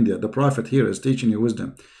wisdom from India. The Prophet here is teaching you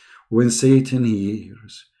wisdom. When Satan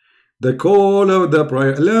hears the call of the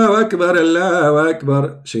prayer, Allahu Akbar, Allahu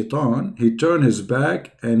Akbar, Shaitan, he turn his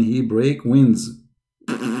back and he break winds.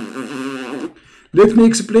 Let me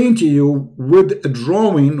explain to you with a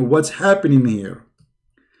drawing what's happening here.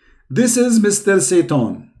 This is Mr.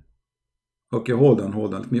 Satan. Okay, hold on.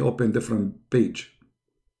 Let me open different page.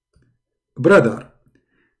 Brother,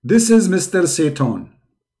 this is Mr. Satan.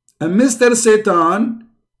 And Mr. Satan,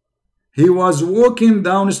 he was walking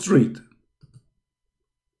down the street.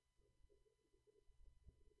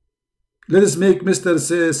 Let us make Mr.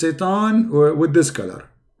 Satan with this color.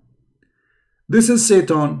 This is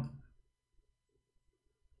Satan.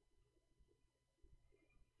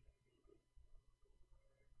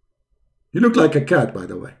 You look like a cat, by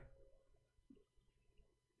the way.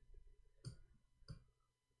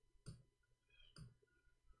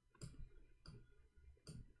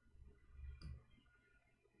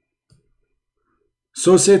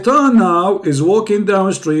 So Satan now is walking down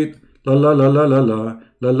the street, la la la la la la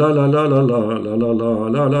la la la la la la la la la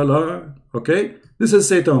la la la. Okay, this is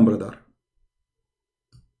Satan, brother.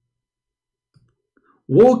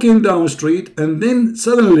 Walking down the street, and then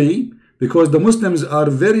suddenly, because the Muslims are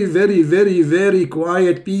very, very, very, very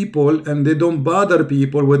quiet people, and they don't bother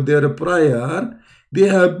people with their prayer, they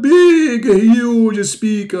have big, huge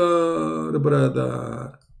speaker,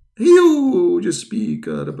 brother. Huge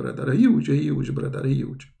speaker, brother. Huge, brother.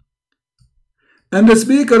 Huge. And the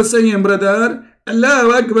speaker saying, brother,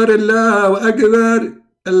 Allahu Akbar, Allahu Akbar,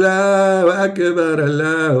 Allahu Akbar,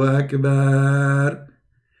 Allahu Akbar.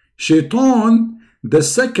 Shaitan, the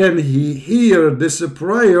second he hear this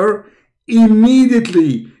prayer,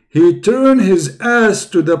 immediately he turn his ass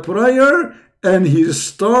to the prayer and he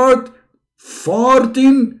start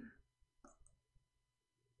farting,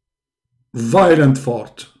 violent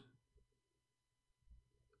fart.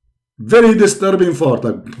 Very disturbing fart,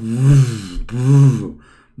 like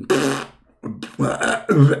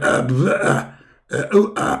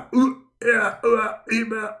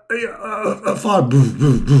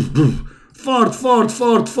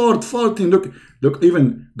farting. Look,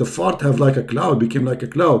 even the fart have like a cloud, became like a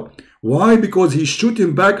cloud. Why? Because he's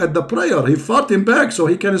shooting back at the prayer. He farting back so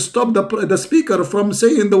he can stop the speaker from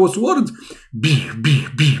saying those words.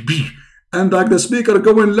 And like the speaker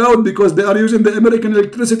going loud because they are using the American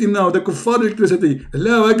electricity now, the kuffar electricity.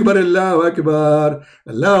 Allahu Akbar, Allahu Akbar,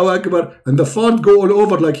 Allahu Akbar. And the fart go all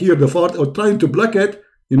over like here, the fart, or trying to block it,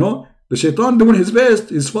 you know. The shaitan doing his best.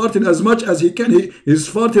 He's farting as much as he can. He's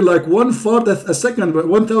farting like 1 fart a second,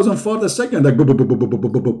 1,000 fart a second. Like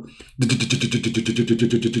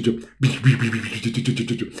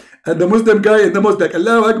and the Muslim guy in the mosque like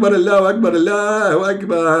Allahu Akbar, Allahu Akbar, Allahu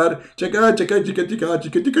Akbar.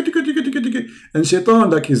 And shaitan,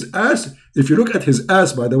 like his ass, if you look at his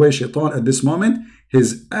ass, by the way, shaitan at this moment,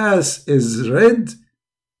 his ass is red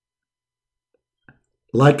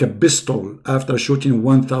like a pistol after shooting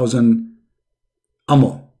 1,000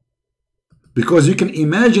 ammo. Because you can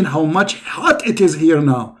imagine how much hot it is here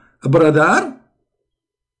now. Brother,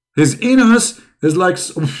 his anus is like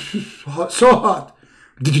so hot.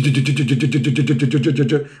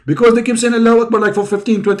 Because they keep saying Allahu Akbar like for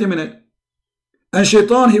 15-20 minutes. And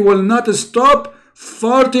shaitan, he will not stop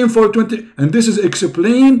farting for 20. And this is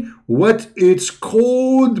explain what it's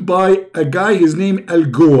called by a guy, his name Al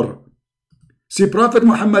Gore. See, Prophet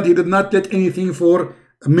Muhammad, he did not let anything for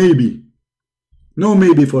maybe. No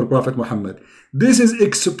maybe for Prophet Muhammad. This is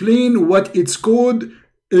explain what it's called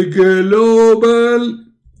a global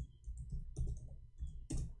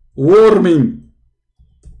warming.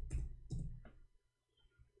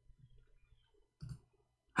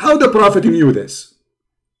 How the Prophet knew this?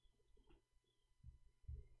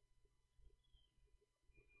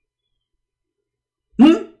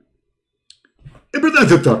 Ibn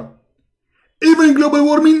Azittar. Even global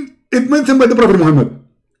warming, it mentioned by the Prophet Muhammad.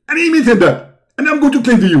 And he mentioned that. And I'm going to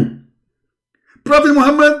explain to you. Prophet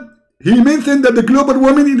Muhammad, he mentioned that the global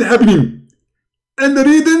warming is happening. And the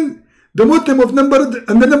reason, the Muslim of number,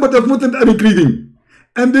 and the number of Muslims are increasing.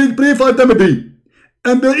 And they pray 5 times a day.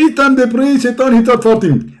 And each time they pray, Shaitan, he starts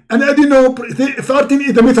farting. And as you know, farting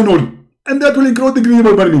is a methanol. And that will increase the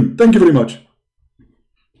global warming. Thank you very much.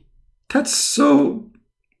 That's so,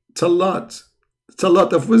 it's a lot. It's a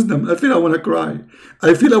lot of wisdom. I feel I want to cry.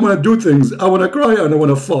 I feel I want to do things. I want to cry and I want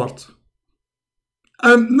to fart.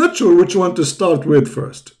 I'm not sure which one to start with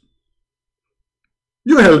first.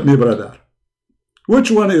 You help me, brother.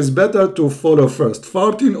 Which one is better to follow first?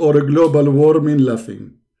 Farting or a global warming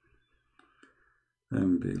laughing?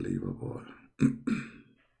 Unbelievable.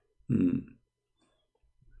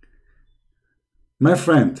 My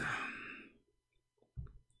friend,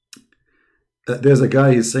 there's a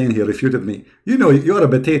guy, he's saying he refuted me. You know, you're a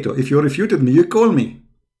potato. If you refuted me, you call me.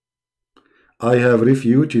 I have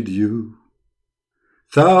refuted you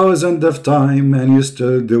thousands of times and you're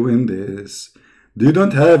still doing this. You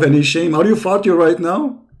don't have any shame. Are you farting right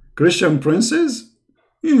now? Christian princes?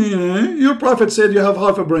 Yeah, your prophet said you have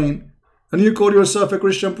half a brain. And you call yourself a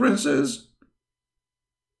Christian princess?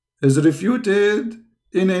 Is refuted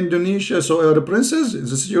in Indonesia. So are the princess?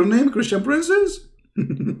 Is this your name, Christian princess?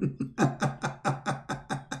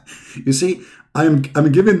 You see, I'm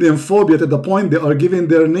giving them phobia to the point they are giving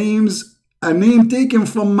their names a name taken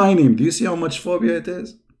from my name. Do you see how much phobia it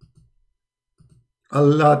is? A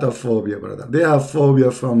lot of phobia, brother. They have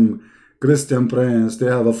phobia from Christian prince. They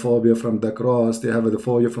have a phobia from the cross. They have a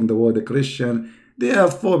phobia from the word Christian. They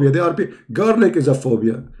have phobia. They are garlic is a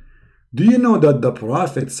phobia. Do you know that the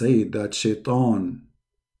prophet said that Shaitan,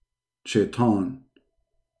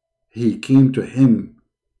 he came to him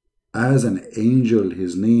as an angel,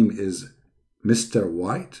 his name is Mr.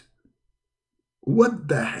 White? What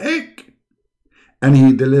the heck? And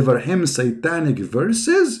he deliver him satanic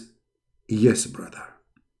verses? Yes, brother.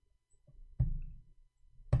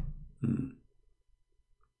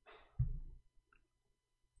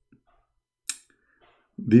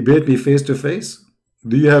 Debate me face to face?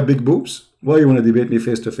 Do you have big boobs? Why you want to debate me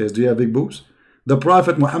face to face? Do you have big boobs? The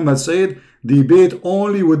Prophet Muhammad said, debate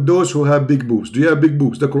only with those who have big boobs. Do you have big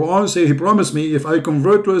boobs? The Quran says, he promised me if I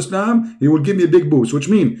convert to Islam, he will give me big boobs, which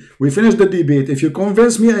means we finish the debate. If you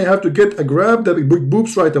convince me, I have to grab the big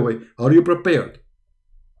boobs right away. Are you prepared?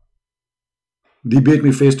 Debate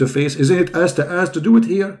me face to face. Isn't it ass to ass to do it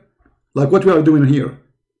here? Like what we are doing here.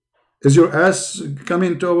 Is your ass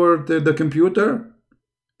coming toward the computer?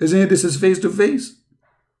 Isn't it this is face to face?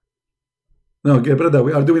 No, okay, brother,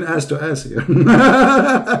 we are doing ass to ass here.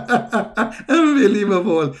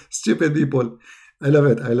 Unbelievable. Stupid people. I love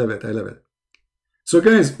it. I love it. I love it. So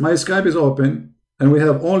guys, my Skype is open and we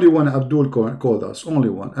have only one Abdul called us. Only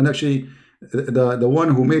one. And actually, the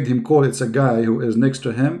one who made him call, it's a guy who is next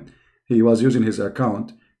to him. He was using his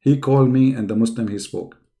account. He called me and the Muslim he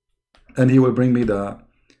spoke. And he will bring me the...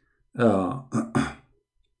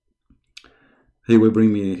 he will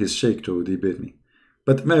bring me his sheikh to debate me.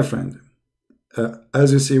 But my friend,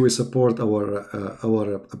 as you see, we support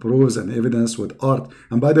our proofs and evidence with art.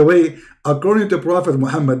 And by the way, according to Prophet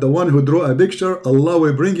Muhammad, the one who drew a picture, Allah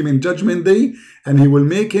will bring him in Judgment Day and he will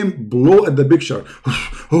make him blow at the picture.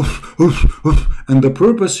 And the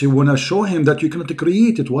purpose, he want to show him that you cannot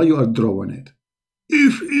create it while you are drawing it.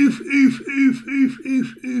 If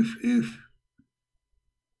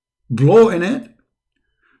blow in it.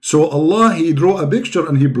 So Allah, he drew a picture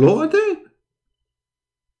and he blow at it.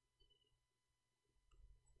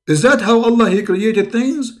 Is that how Allah, he created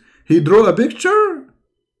things? He drew a picture?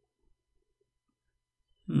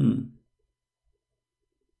 Who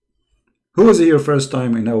is here first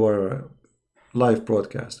time in our live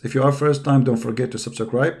broadcast? If you are first time, don't forget to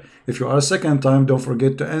subscribe. If you are second time, don't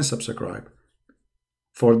forget to unsubscribe.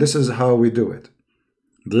 For this is how we do it.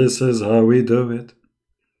 This is how we do it.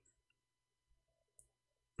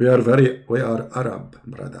 We are Arab,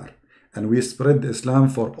 brother. And we spread Islam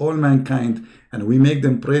for all mankind. And we make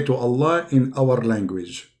them pray to Allah in our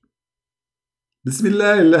language.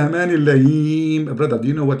 Bismillahirrahmanirrahim. Brother, do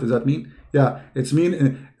you know what does that mean? Yeah, it's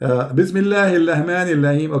mean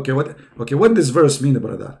Bismillahirrahmanirrahim. Okay, what does this verse mean,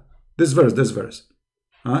 brother? This verse.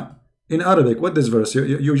 Huh? In Arabic, what this verse?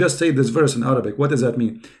 You just say this verse in Arabic. What does that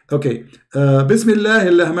mean? Okay,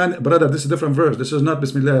 Bismillahirrahman. Brother, this is a different verse. This is not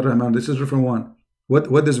Bismillahirrahman. This is a different one.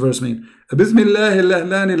 What does verse mean?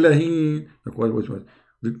 Bismillahirrahmanirrahim. What?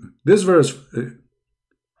 This verse,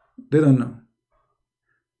 they don't know.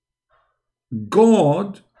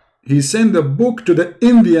 God, he sent a book to the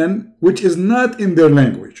Indian which is not in their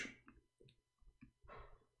language.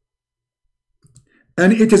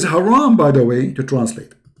 And it is haram, by the way, to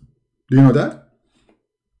translate. Do you know that?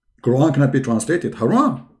 Quran cannot be translated.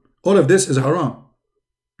 Haram. All of this is haram.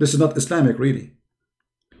 This is not Islamic, really.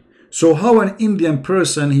 So how an Indian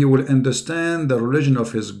person, he will understand the religion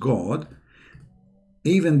of his God,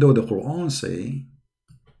 even though the Quran say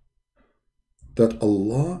that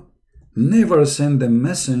Allah never send a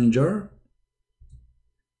messenger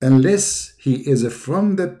unless he is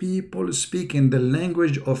from the people speaking the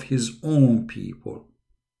language of his own people.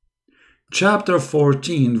 Chapter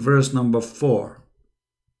 14, verse number 4.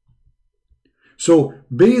 So,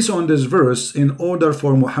 based on this verse, in order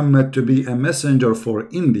for Muhammad to be a messenger for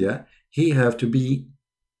India, he have to be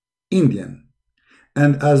Indian.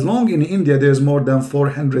 And as long in India there's more than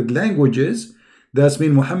 400 languages, that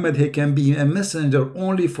means Muhammad, he can be a messenger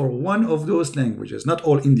only for one of those languages, not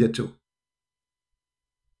all India too.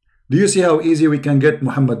 Do you see how easy we can get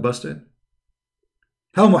Muhammad busted?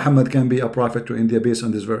 How Muhammad can be a prophet to India based on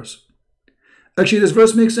this verse? Actually, this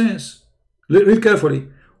verse makes sense. Read carefully.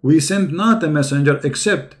 We send not a messenger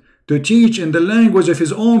except to teach in the language of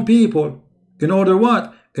his own people. In order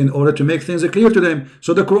what? In order to make things clear to them.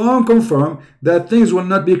 So the Quran confirms that things will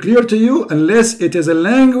not be clear to you unless it is a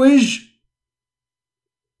language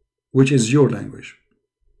which is your language.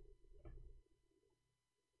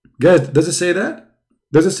 Guys, does it say that?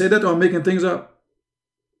 Does it say that, or I'm making things up?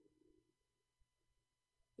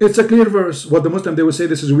 It's a clear verse. What the Muslim, they will say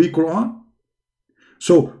this is weak Quran.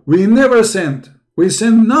 So we never send. We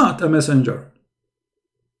send not a messenger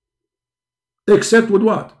except with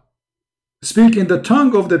what? Speaking the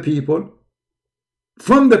tongue of the people,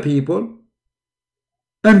 from the people,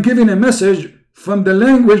 and giving a message from the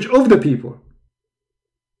language of the people.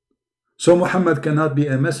 So Muhammad cannot be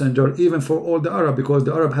a messenger even for all the Arab, because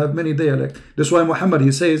the Arab have many dialects. That's why Muhammad,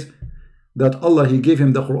 he says that Allah, he gave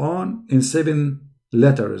him the Quran in 7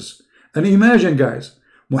 letters. And imagine, guys,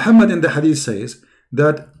 Muhammad in the hadith says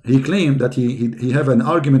that he claimed that he have an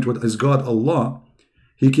argument with his God Allah.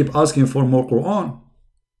 He keep asking for more Quran,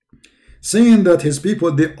 saying that his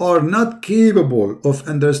people, they are not capable of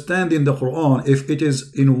understanding the Quran if it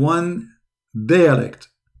is in one dialect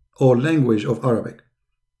or language of Arabic.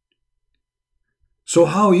 So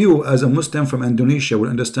how you as a Muslim from Indonesia will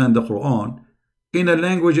understand the Quran in a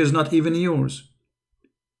language is not even yours?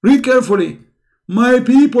 Read carefully. My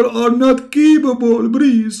people are not capable.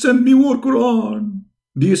 Please send me more Quran.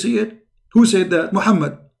 Do you see it? Who said that?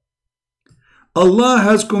 Muhammad. Allah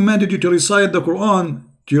has commanded you to recite the Quran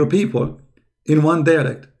to your people in one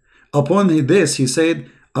dialect. Upon this, he said,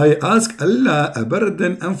 I ask Allah a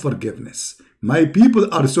pardon and forgiveness. My people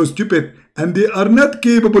are so stupid and they are not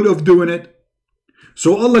capable of doing it.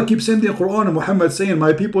 So Allah keeps sending Quran and Muhammad saying,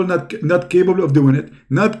 my people not capable of doing it,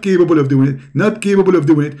 not capable of doing it, not capable of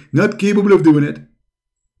doing it, not capable of doing it.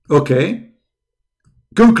 Okay.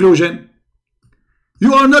 Conclusion.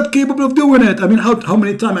 You are not capable of doing it. I mean, how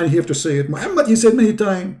many times I have to say it? Muhammad, he said many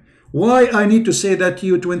times. Why I need to say that to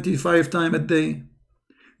you 25 times a day?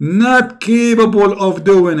 Not capable of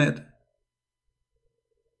doing it.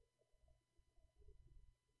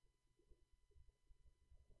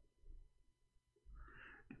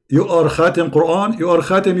 You are Khatim Quran. You are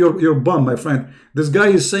Khatim your bum, my friend. This guy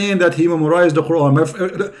is saying that he memorized the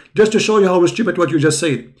Quran. Just to show you how stupid what you just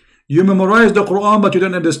said. You memorize the Quran, but you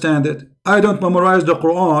don't understand it. I don't memorize the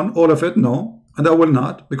Quran, all of it, no. And I will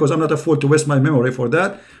not, because I'm not a fool to waste my memory for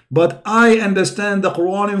that. But I understand the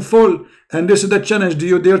Quran in full. And this is the challenge. Do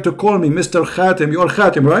you dare to call me Mr. Khatim? You are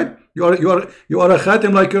Khatim, right? You are a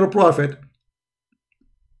Khatim like you're a prophet.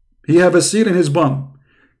 He have a seal in his bum.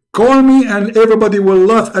 Call me and everybody will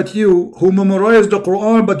laugh at you who memorize the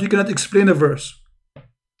Quran, but you cannot explain a verse.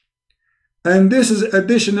 And this is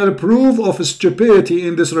additional proof of stupidity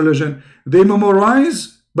in this religion. They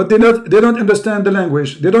memorize, but they don't understand the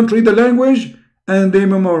language. They don't read the language, and they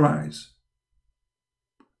memorize.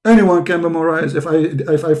 Anyone can memorize if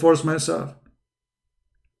I force myself.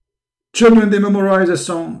 Children, they memorize a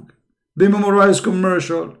song. They memorize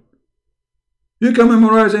commercial. You can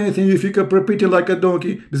memorize anything if you can repeat it like a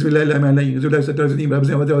donkey.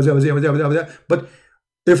 But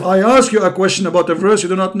if I ask you a question about a verse you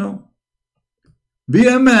do not know, be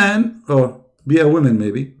a man, or be a woman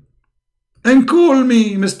maybe, and call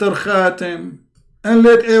me Mr. Khatim, and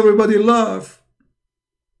let everybody laugh.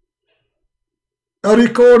 A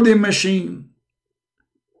recording machine.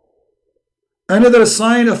 Another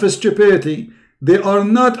sign of stupidity. They are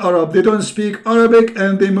not Arab. They don't speak Arabic,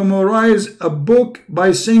 and they memorize a book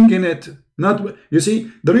by singing it. Not, you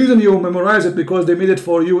see, the reason you memorize it because they made it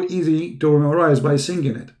for you easy to memorize by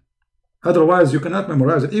singing it. Otherwise, you cannot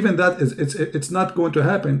memorize it. Even that is it's not going to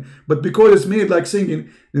happen. But because it's made like singing,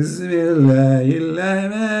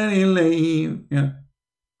 yeah.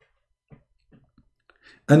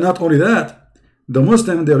 And not only that, the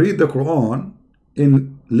Muslim, they read the Quran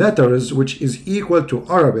in letters which is equal to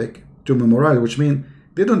Arabic to memorize, which means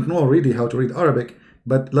they don't know really how to read Arabic.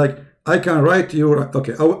 But like I can write to you.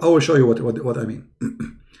 Okay, I will show you what I mean.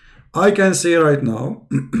 I can say right now,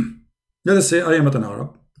 let us say I am not an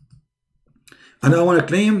Arab, and I want to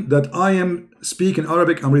claim that I am speaking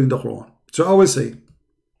Arabic, I'm reading the Quran. So I will say,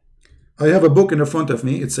 I have a book in the front of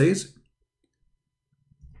me, it says,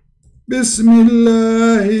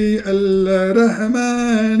 Bismillahi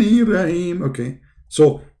ar-Rahmani Rahim. Okay,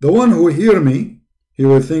 so the one who hear me, he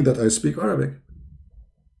will think that I speak Arabic.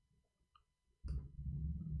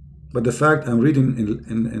 But the fact I'm reading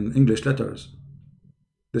in English letters,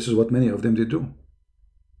 this is what many of them did do.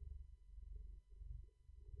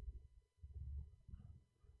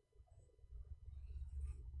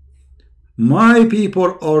 My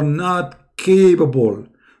people are not capable.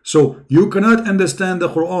 So you cannot understand the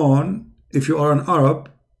Quran if you are an Arab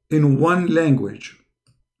in one language.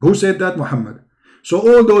 Who said that? Muhammad. So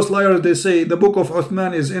all those liars, they say the book of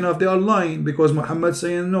Uthman is enough. They are lying because Muhammad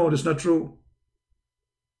saying no, that's not true.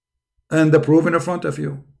 And the proof in front of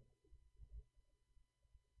you.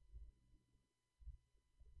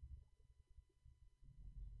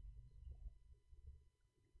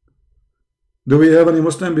 Do we have any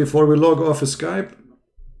Muslim before we log off Skype?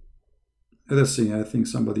 Let's see, I think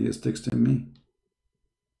somebody is texting me.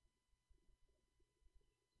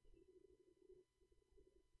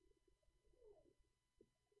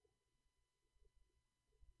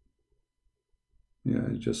 Yeah,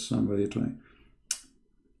 just somebody trying.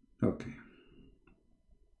 Okay.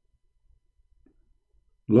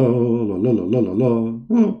 La la la la la la la.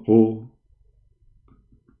 Oh, oh.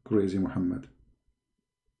 Crazy Muhammad.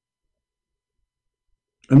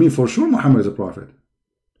 I mean, for sure Muhammad is a prophet.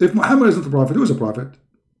 If Muhammad isn't a prophet, who is a prophet?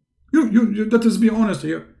 Let us be honest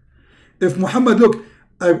here. If Muhammad, look,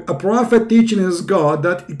 a prophet teaching his God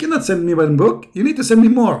that you cannot send me one book, you need to send me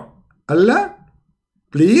more. Allah,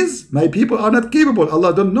 please, my people are not capable.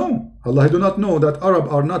 Allah don't know. Allah do not know that Arab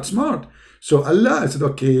are not smart. So Allah said,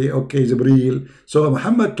 okay, Jibreel. So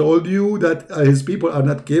Muhammad told you that his people are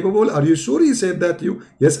not capable. Are you sure he said that to you?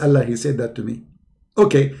 Yes, Allah, he said that to me.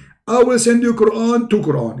 Okay, I will send you Quran, 2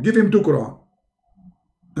 Quran. Give him 2 Quran.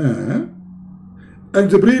 And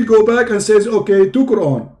Jibreel go back and says, okay, 2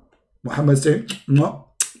 Quran. Muhammad said, no,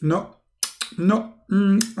 no, no,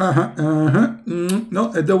 no,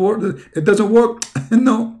 it doesn't work.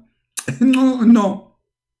 No, no, no.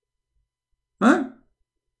 Huh?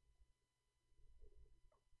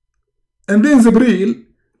 And then Jibreel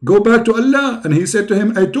go back to Allah and he said to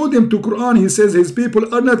him, I told him to Quran, he says his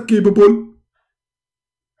people are not capable.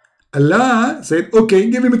 Allah said, okay,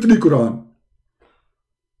 give him 3 Quran.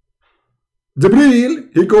 Jibreel,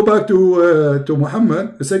 he go back to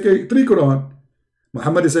Muhammad, he said, okay, 3 Quran.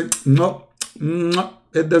 Muhammad is saying, no, no,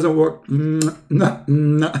 it doesn't work. No,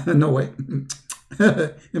 no, no way.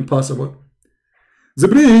 Impossible.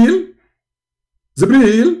 Jibreel,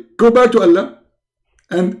 go back to Allah.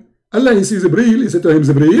 And Allah, he sees Jibreel, he said to him,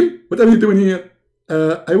 Jibreel, what are you doing here?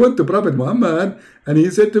 I went to Prophet Muhammad and he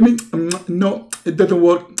said to me, no, it doesn't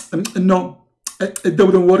work. No, it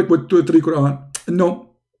doesn't work with 2 or 3 Quran. No.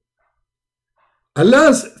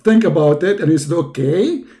 Allah think about it and he said,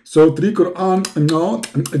 okay, so 3 Quran, no,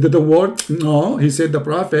 it didn't work. No, he said the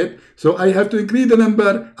Prophet, so I have to increase the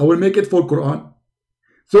number. I will make it 4 Quran.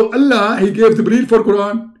 So Allah, he gave Jibreel 4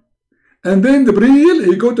 Quran. And then Jibreel,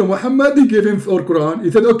 he go to Muhammad, he gave him 4 Quran.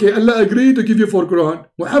 He said, okay, Allah agreed to give you 4 Quran.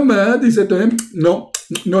 Muhammad, he said to him, no,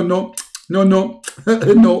 no, no, no, no,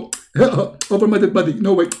 no, overmated body,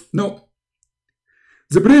 no way, no.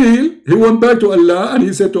 Jibreel, he went back to Allah and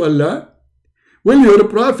he said to Allah, well, you're a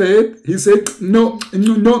prophet. He said, no,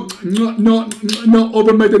 no, no, no, no, no,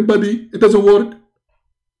 overmated body, it doesn't work.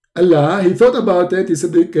 Allah, he thought about it. He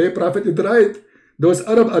said, okay, Prophet is right. Those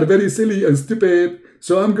Arabs are very silly and stupid.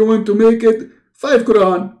 So I'm going to make it 5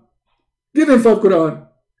 Quran. Give him 5 Quran.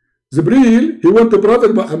 Jibreel, he went to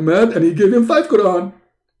Prophet Muhammad and he gave him 5 Quran.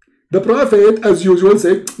 The Prophet, as usual,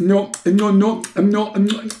 said, no, no, no, no,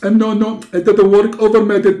 no, no, no, it doesn't work,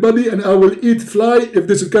 overmated body, and I will eat fly if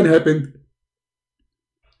this can happen.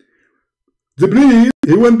 Jibreel,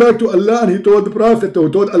 he went back to Allah and he told the Prophet,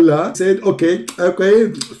 told Allah, said, okay,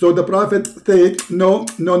 okay. So the Prophet said, no,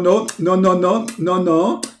 no, no, no, no, no, no,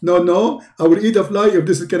 no, no, no. I will eat a fly if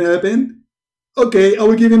this can happen. Okay, I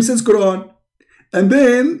will give him 6 Quran. And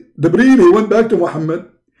then Jibreel, he went back to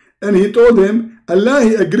Muhammad and he told him, Allah,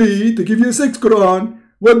 he agreed to give you 6 Quran.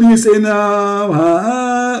 What do you say now?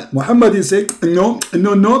 Muhammad, he said, no,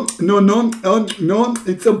 no, no, no, no, no,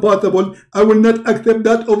 it's impossible. I will not accept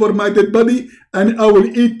that over my dead body and I will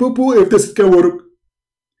eat poo-poo if this can work.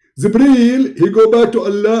 Jibreel, he go back to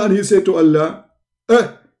Allah and he said to Allah,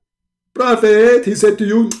 Prophet, he said to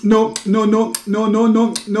you, no, no, no, no, no,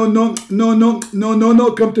 no, no, no, no, no, no, no,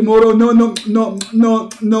 no, come tomorrow, no, no, no, no,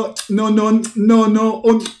 no, no, no, no,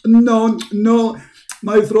 no, no, no.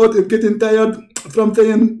 My throat is getting tired from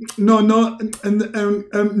saying no, no,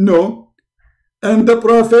 and no. And the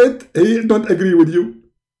Prophet, he don't agree with you.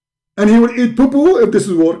 And he will eat poo-poo if this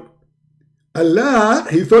will work. Allah,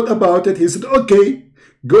 he thought about it. He said, okay,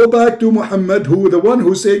 go back to Muhammad, who the one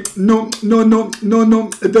who said, no, no, no, no, no,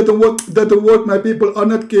 it doesn't work, my people are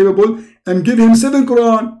not capable, and give him 7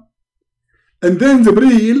 Quran. And then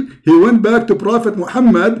Jibreel, he went back to Prophet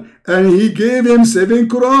Muhammad and he gave him 7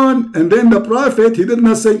 Quran. And then the Prophet, he did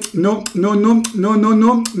not say no, no, no, no, no,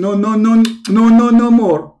 no, no, no, no, no, no, no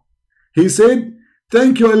more. He said,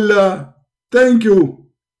 thank you, Allah. Thank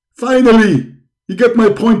you. Finally, you get my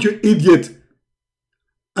point, you idiot.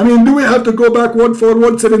 I mean, do we have to go back word for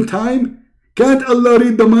word 7 times? Can't Allah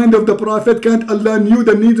read the mind of the Prophet? Can't Allah knew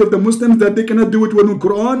the needs of the Muslims that they cannot do it with the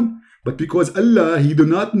Quran? But because Allah, he do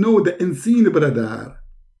not know the unseen, brother.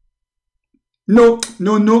 No,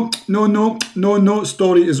 no, no, no, no, no, no,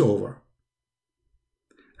 story is over.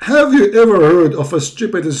 Have you ever heard of a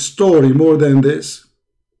stupid story more than this?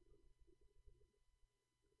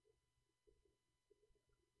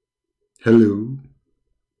 Hello?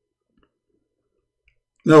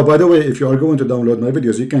 Now, by the way, if you are going to download my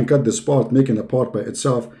videos, you can cut this part, making a part by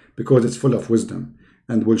itself, because it's full of wisdom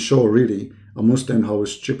and will show really a Muslim how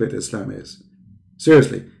stupid Islam is.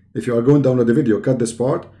 Seriously, if you are going to download the video, cut this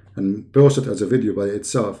part and post it as a video by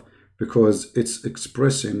itself, because it's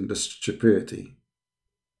expressing the stupidity.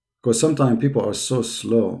 Because sometimes people are so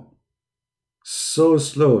slow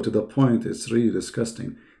to the point it's really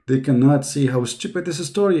disgusting. They cannot see how stupid this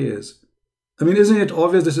story is. I mean, isn't it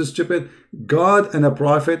obvious this is stupid? God and a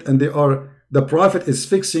prophet, and the prophet is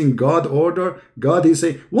fixing God order. God, he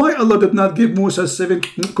say, why Allah did not give Musa 7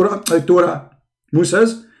 Quran, Torah?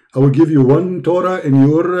 Musa, I will give you 1 Torah in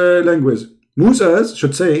your language. Musa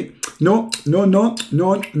should say, no, it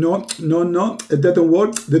doesn't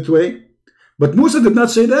work that way. But Musa did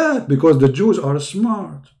not say that because the Jews are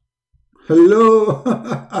smart. Hello.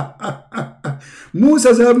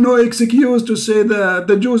 Musas have no excuse to say that.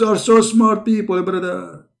 The Jews are so smart people,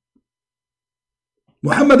 brother.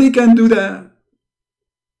 Muhammad, he can't do that.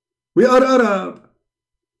 We are Arab.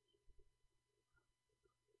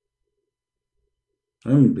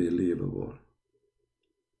 Unbelievable.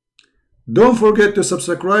 Don't forget to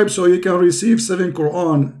subscribe so you can receive 7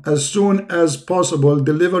 Quran as soon as possible.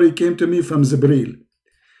 Delivery came to me from Jibreel.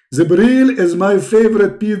 Jibreel is my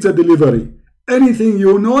favorite pizza delivery. Anything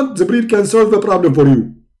you know, Jibreel can solve the problem for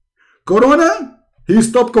you. Corona, he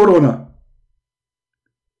stopped Corona.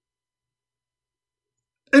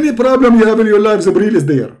 Any problem you have in your life, Jibreel is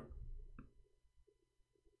there.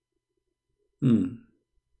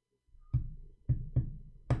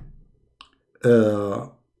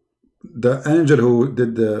 The angel who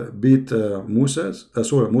did beat Moses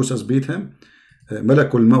beat him,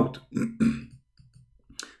 Malakul Maut.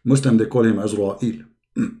 Muslim, they call him Azrael.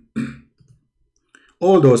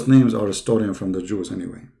 All those names are a story from the Jews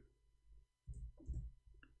anyway.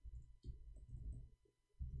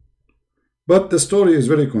 But the story is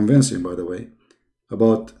very convincing, by the way,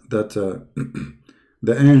 about that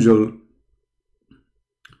the angel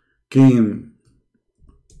came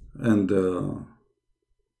and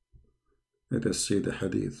let us see the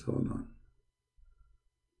hadith. Hold on.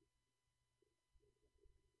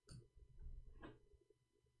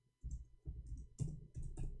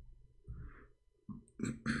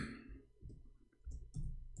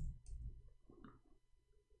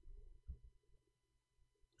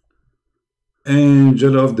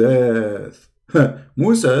 Angel of death.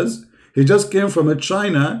 Moses, he just came from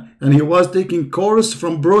China and he was taking course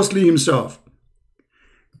from Bruce Lee himself.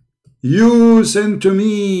 You sent to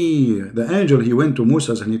me. The angel, he went to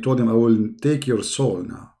Moses and he told him, I will take your soul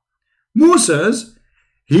now. Moses,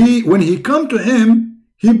 when he come to him,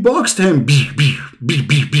 he boxed him.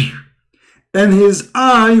 And his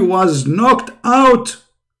eye was knocked out,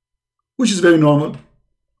 which is very normal.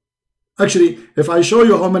 Actually, if I show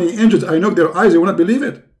you how many angels I knock their eyes, you will not believe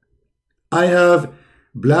it. I have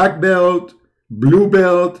black belt, blue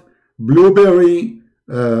belt, blueberry,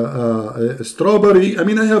 strawberry. I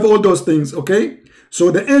mean, I have all those things, okay?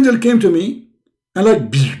 So the angel came to me and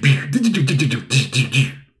like,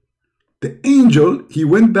 the angel, he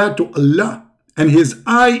went back to Allah and his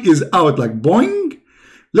eye is out like boing.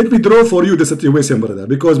 Let me draw for you the situation, brother,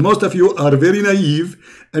 because most of you are very naive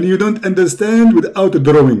and you don't understand without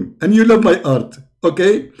drawing, and you love my art,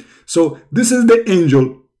 okay? So this is the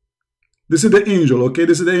angel. This is the angel, okay?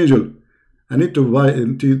 This is the angel. I need to buy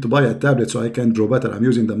a tablet so I can draw better. I'm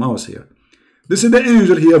using the mouse here. This is the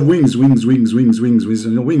angel. He have wings, a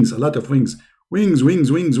lot of wings. Wings.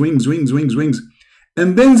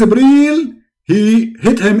 And then Jibreel, he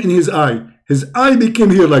hit him in his eye. His eye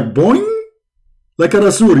became here like boing. Like a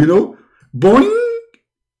rasur, you know, boing,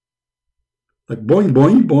 like boing.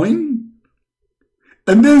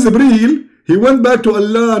 And then Jibreel, he went back to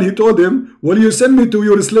Allah and he told him, will you send me to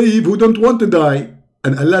your slave who don't want to die?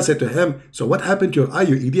 And Allah said to him, so what happened to your eye,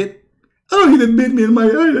 you idiot? Oh, he didn't beat me in my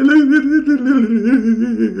eye.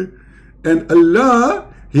 And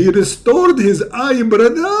Allah, he restored his eye,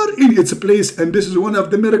 brother, in its place. And this is one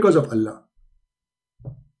of the miracles of Allah.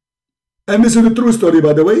 And this is a true story,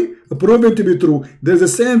 by the way, proven to be true. There's a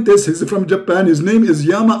scientist, he's from Japan, his name is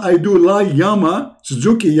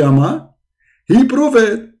Suzuki Yama. He proved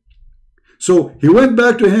it. So he went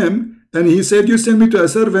back to him and he said, you send me to a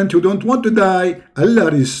servant who don't want to die.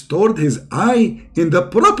 Allah restored his eye in the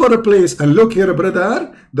proper place. And look here,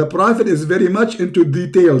 brother, the Prophet is very much into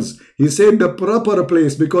details. He said the proper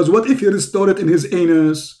place, because what if he restored it in his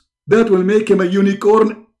anus? That will make him a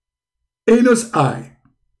unicorn anus eye.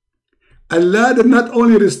 Allah did not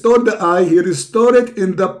only restore the eye, he restored it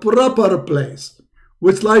in the proper place,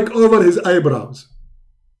 which like over his eyebrows.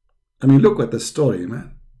 I mean, look at the story,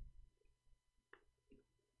 man.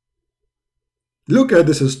 Look at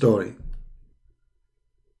this story.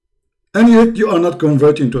 And yet you are not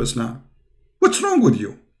converting to Islam. What's wrong with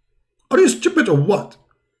you? Are you stupid or what?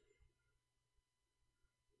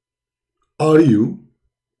 Are you?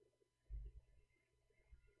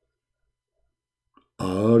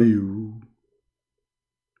 are you?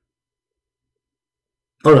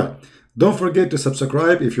 All right. Don't forget to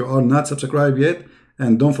subscribe if you are not subscribed yet.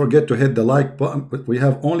 And don't forget to hit the like button. We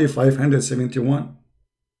have only 571.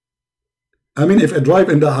 I mean, if I drive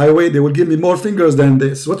in the highway, they will give me more fingers than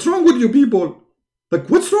this. What's wrong with you people? Like,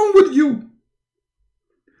 what's wrong with you?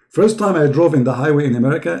 First time I drove in the highway in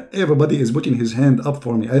America, everybody is putting his hand up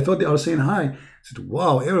for me. I thought they are saying hi. I said,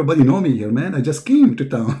 wow, everybody know me here, man. I just came to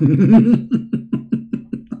town.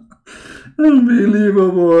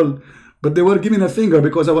 Unbelievable. But they were giving a finger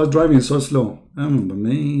because I was driving so slow.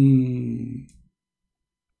 Man.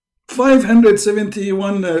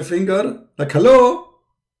 571 finger. Like, hello?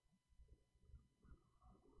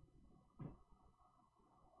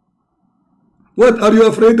 What, are you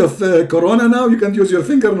afraid of Corona now? You can't use your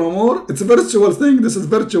finger no more? It's a virtual thing. This is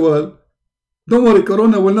virtual. Don't worry,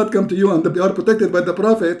 Corona will not come to you, and they are protected by the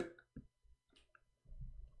Prophet.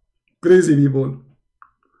 Crazy people.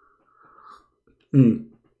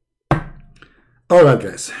 All right,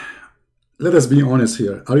 guys. Let us be honest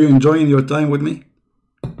here. Are you enjoying your time with me?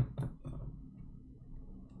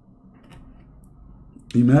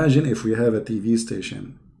 Imagine if we have a TV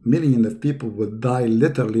station. Millions of people would die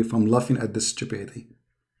literally from laughing at this stupidity.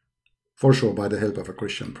 For sure, by the help of a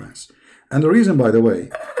Christian prince. And the reason, by the way,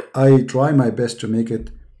 I try my best to make it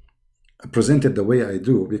presented the way I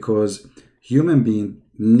do, because human beings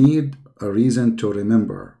need a reason to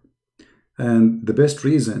remember. And the best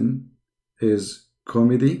reason is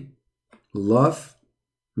comedy, laugh,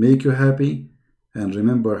 make you happy, and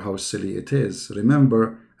remember how silly it is.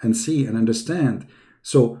 Remember and see and understand.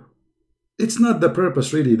 So it's not the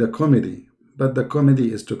purpose really, the comedy, but the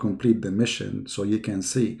comedy is to complete the mission so you can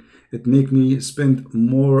see. It make me spend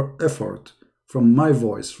more effort from my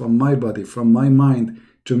voice, from my body, from my mind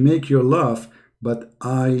to make you laugh, but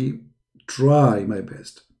I try my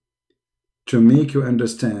best to make you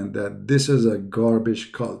understand that this is a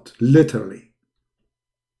garbage cult, literally.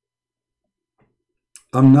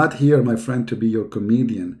 I'm not here, my friend, to be your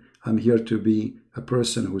comedian. I'm here to be a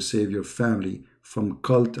person who save your family from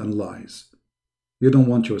cult and lies. You don't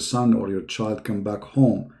want your son or your child come back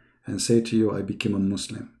home and say to you, I became a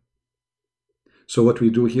Muslim. So what we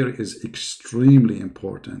do here is extremely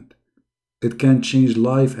important. It can change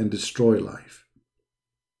life and destroy life.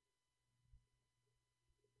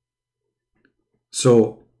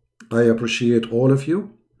 So I appreciate all of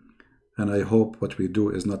you, and I hope what we do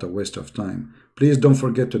is not a waste of time. Please don't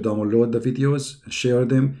forget to download the videos, share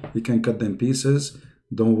them. You can cut them pieces.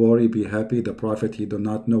 Don't worry, be happy. The Prophet, he do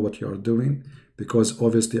not know what you are doing, because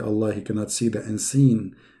obviously Allah, he cannot see the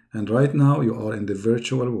unseen. And right now you are in the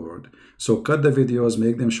virtual world. So cut the videos,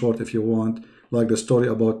 make them short if you want, like the story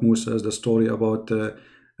about Musa, the story about the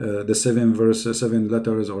 7 verses, 7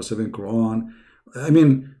 letters, or 7 Qur'an. I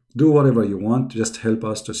mean, do whatever you want. Just help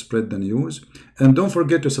us to spread the news. And don't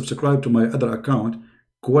forget to subscribe to my other account,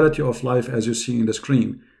 Quality of Life, as you see in the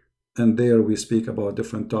screen. And there we speak about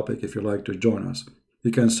different topics if you like to join us.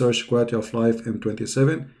 You can search Quality of Life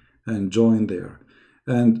M27 and join there.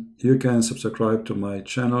 And you can subscribe to my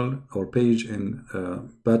channel or page in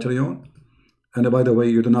Patreon. And by the way,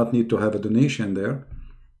 you do not need to have a donation there.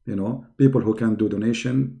 You know, people who can do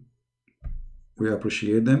donation, we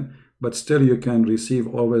appreciate them. But still, you can receive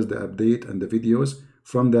always the update and the videos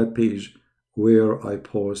from that page where I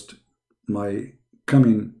post my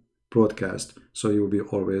coming broadcast. So you will be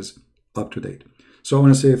always up to date. So I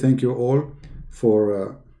want to say thank you all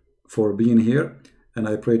for being here. And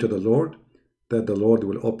I pray to the Lord that the Lord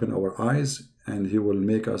will open our eyes and he will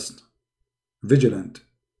make us vigilant,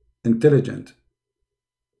 intelligent,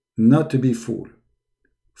 not to be fool.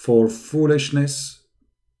 For foolishness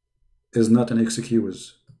is not an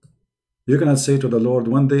excuse. You cannot say to the Lord,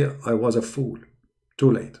 one day I was a fool.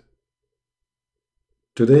 Too late.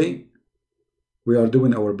 Today, we are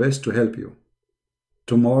doing our best to help you.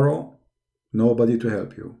 Tomorrow, nobody to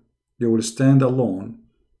help you. You will stand alone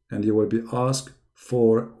and you will be asked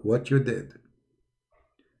for what you did.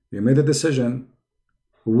 You made a decision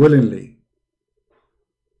willingly,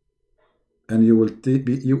 and you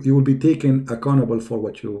will be taken accountable for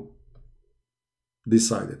what you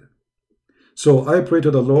decided. So I pray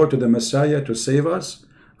to the Lord, to the Messiah, to save us.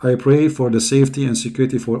 I pray for the safety and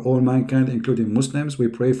security for all mankind, including Muslims. We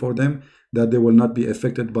pray for them that they will not be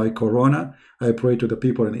affected by Corona. I pray to the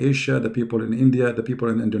people in Asia, the people in India, the people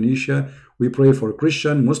in Indonesia. We pray for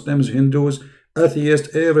Christian, Muslims, Hindus,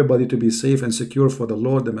 atheists, everybody to be safe and secure for the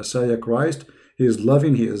Lord, the Messiah Christ. He is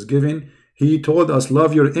loving, he is giving. He told us,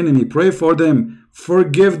 love your enemy, pray for them,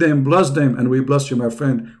 forgive them, bless them, and we bless you, my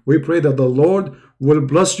friend. We pray that the Lord will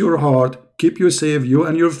bless your heart, keep you safe, you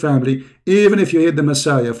and your family, even if you hate the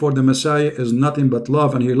Messiah, for the Messiah is nothing but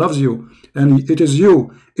love, and he loves you, and it is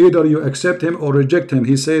you. Either you accept him or reject him.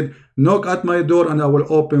 He said, knock at my door and I will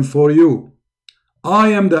open for you. I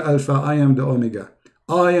am the Alpha, I am the Omega.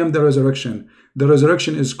 I am the resurrection. The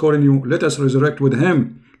resurrection is calling you. Let us resurrect with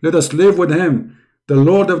him. Let us live with him. The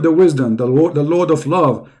Lord of the wisdom, the Lord of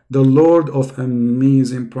love, the Lord of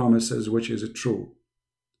amazing promises, which is true.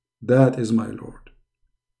 That is my Lord.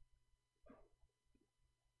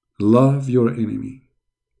 Love your enemy,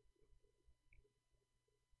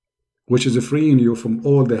 which is freeing you from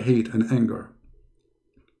all the hate and anger,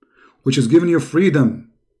 which is giving you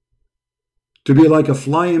freedom to be like a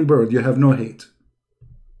flying bird. You have no hate.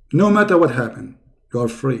 No matter what happened, you are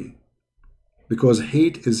free, because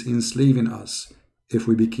hate is enslaving us if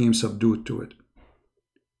we became subdued to it.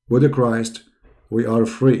 With Christ, we are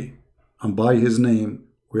free, and by his name,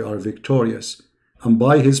 we are victorious, and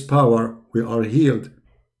by his power, we are healed,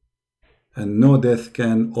 and no death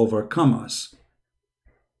can overcome us,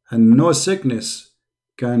 and no sickness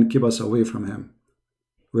can keep us away from him.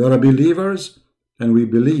 We are believers, and we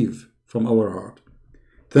believe from our heart.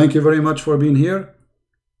 Thank you very much for being here.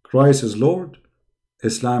 Christ is Lord,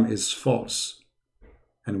 Islam is false,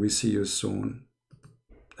 and we see you soon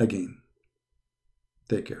again.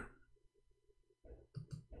 Take care.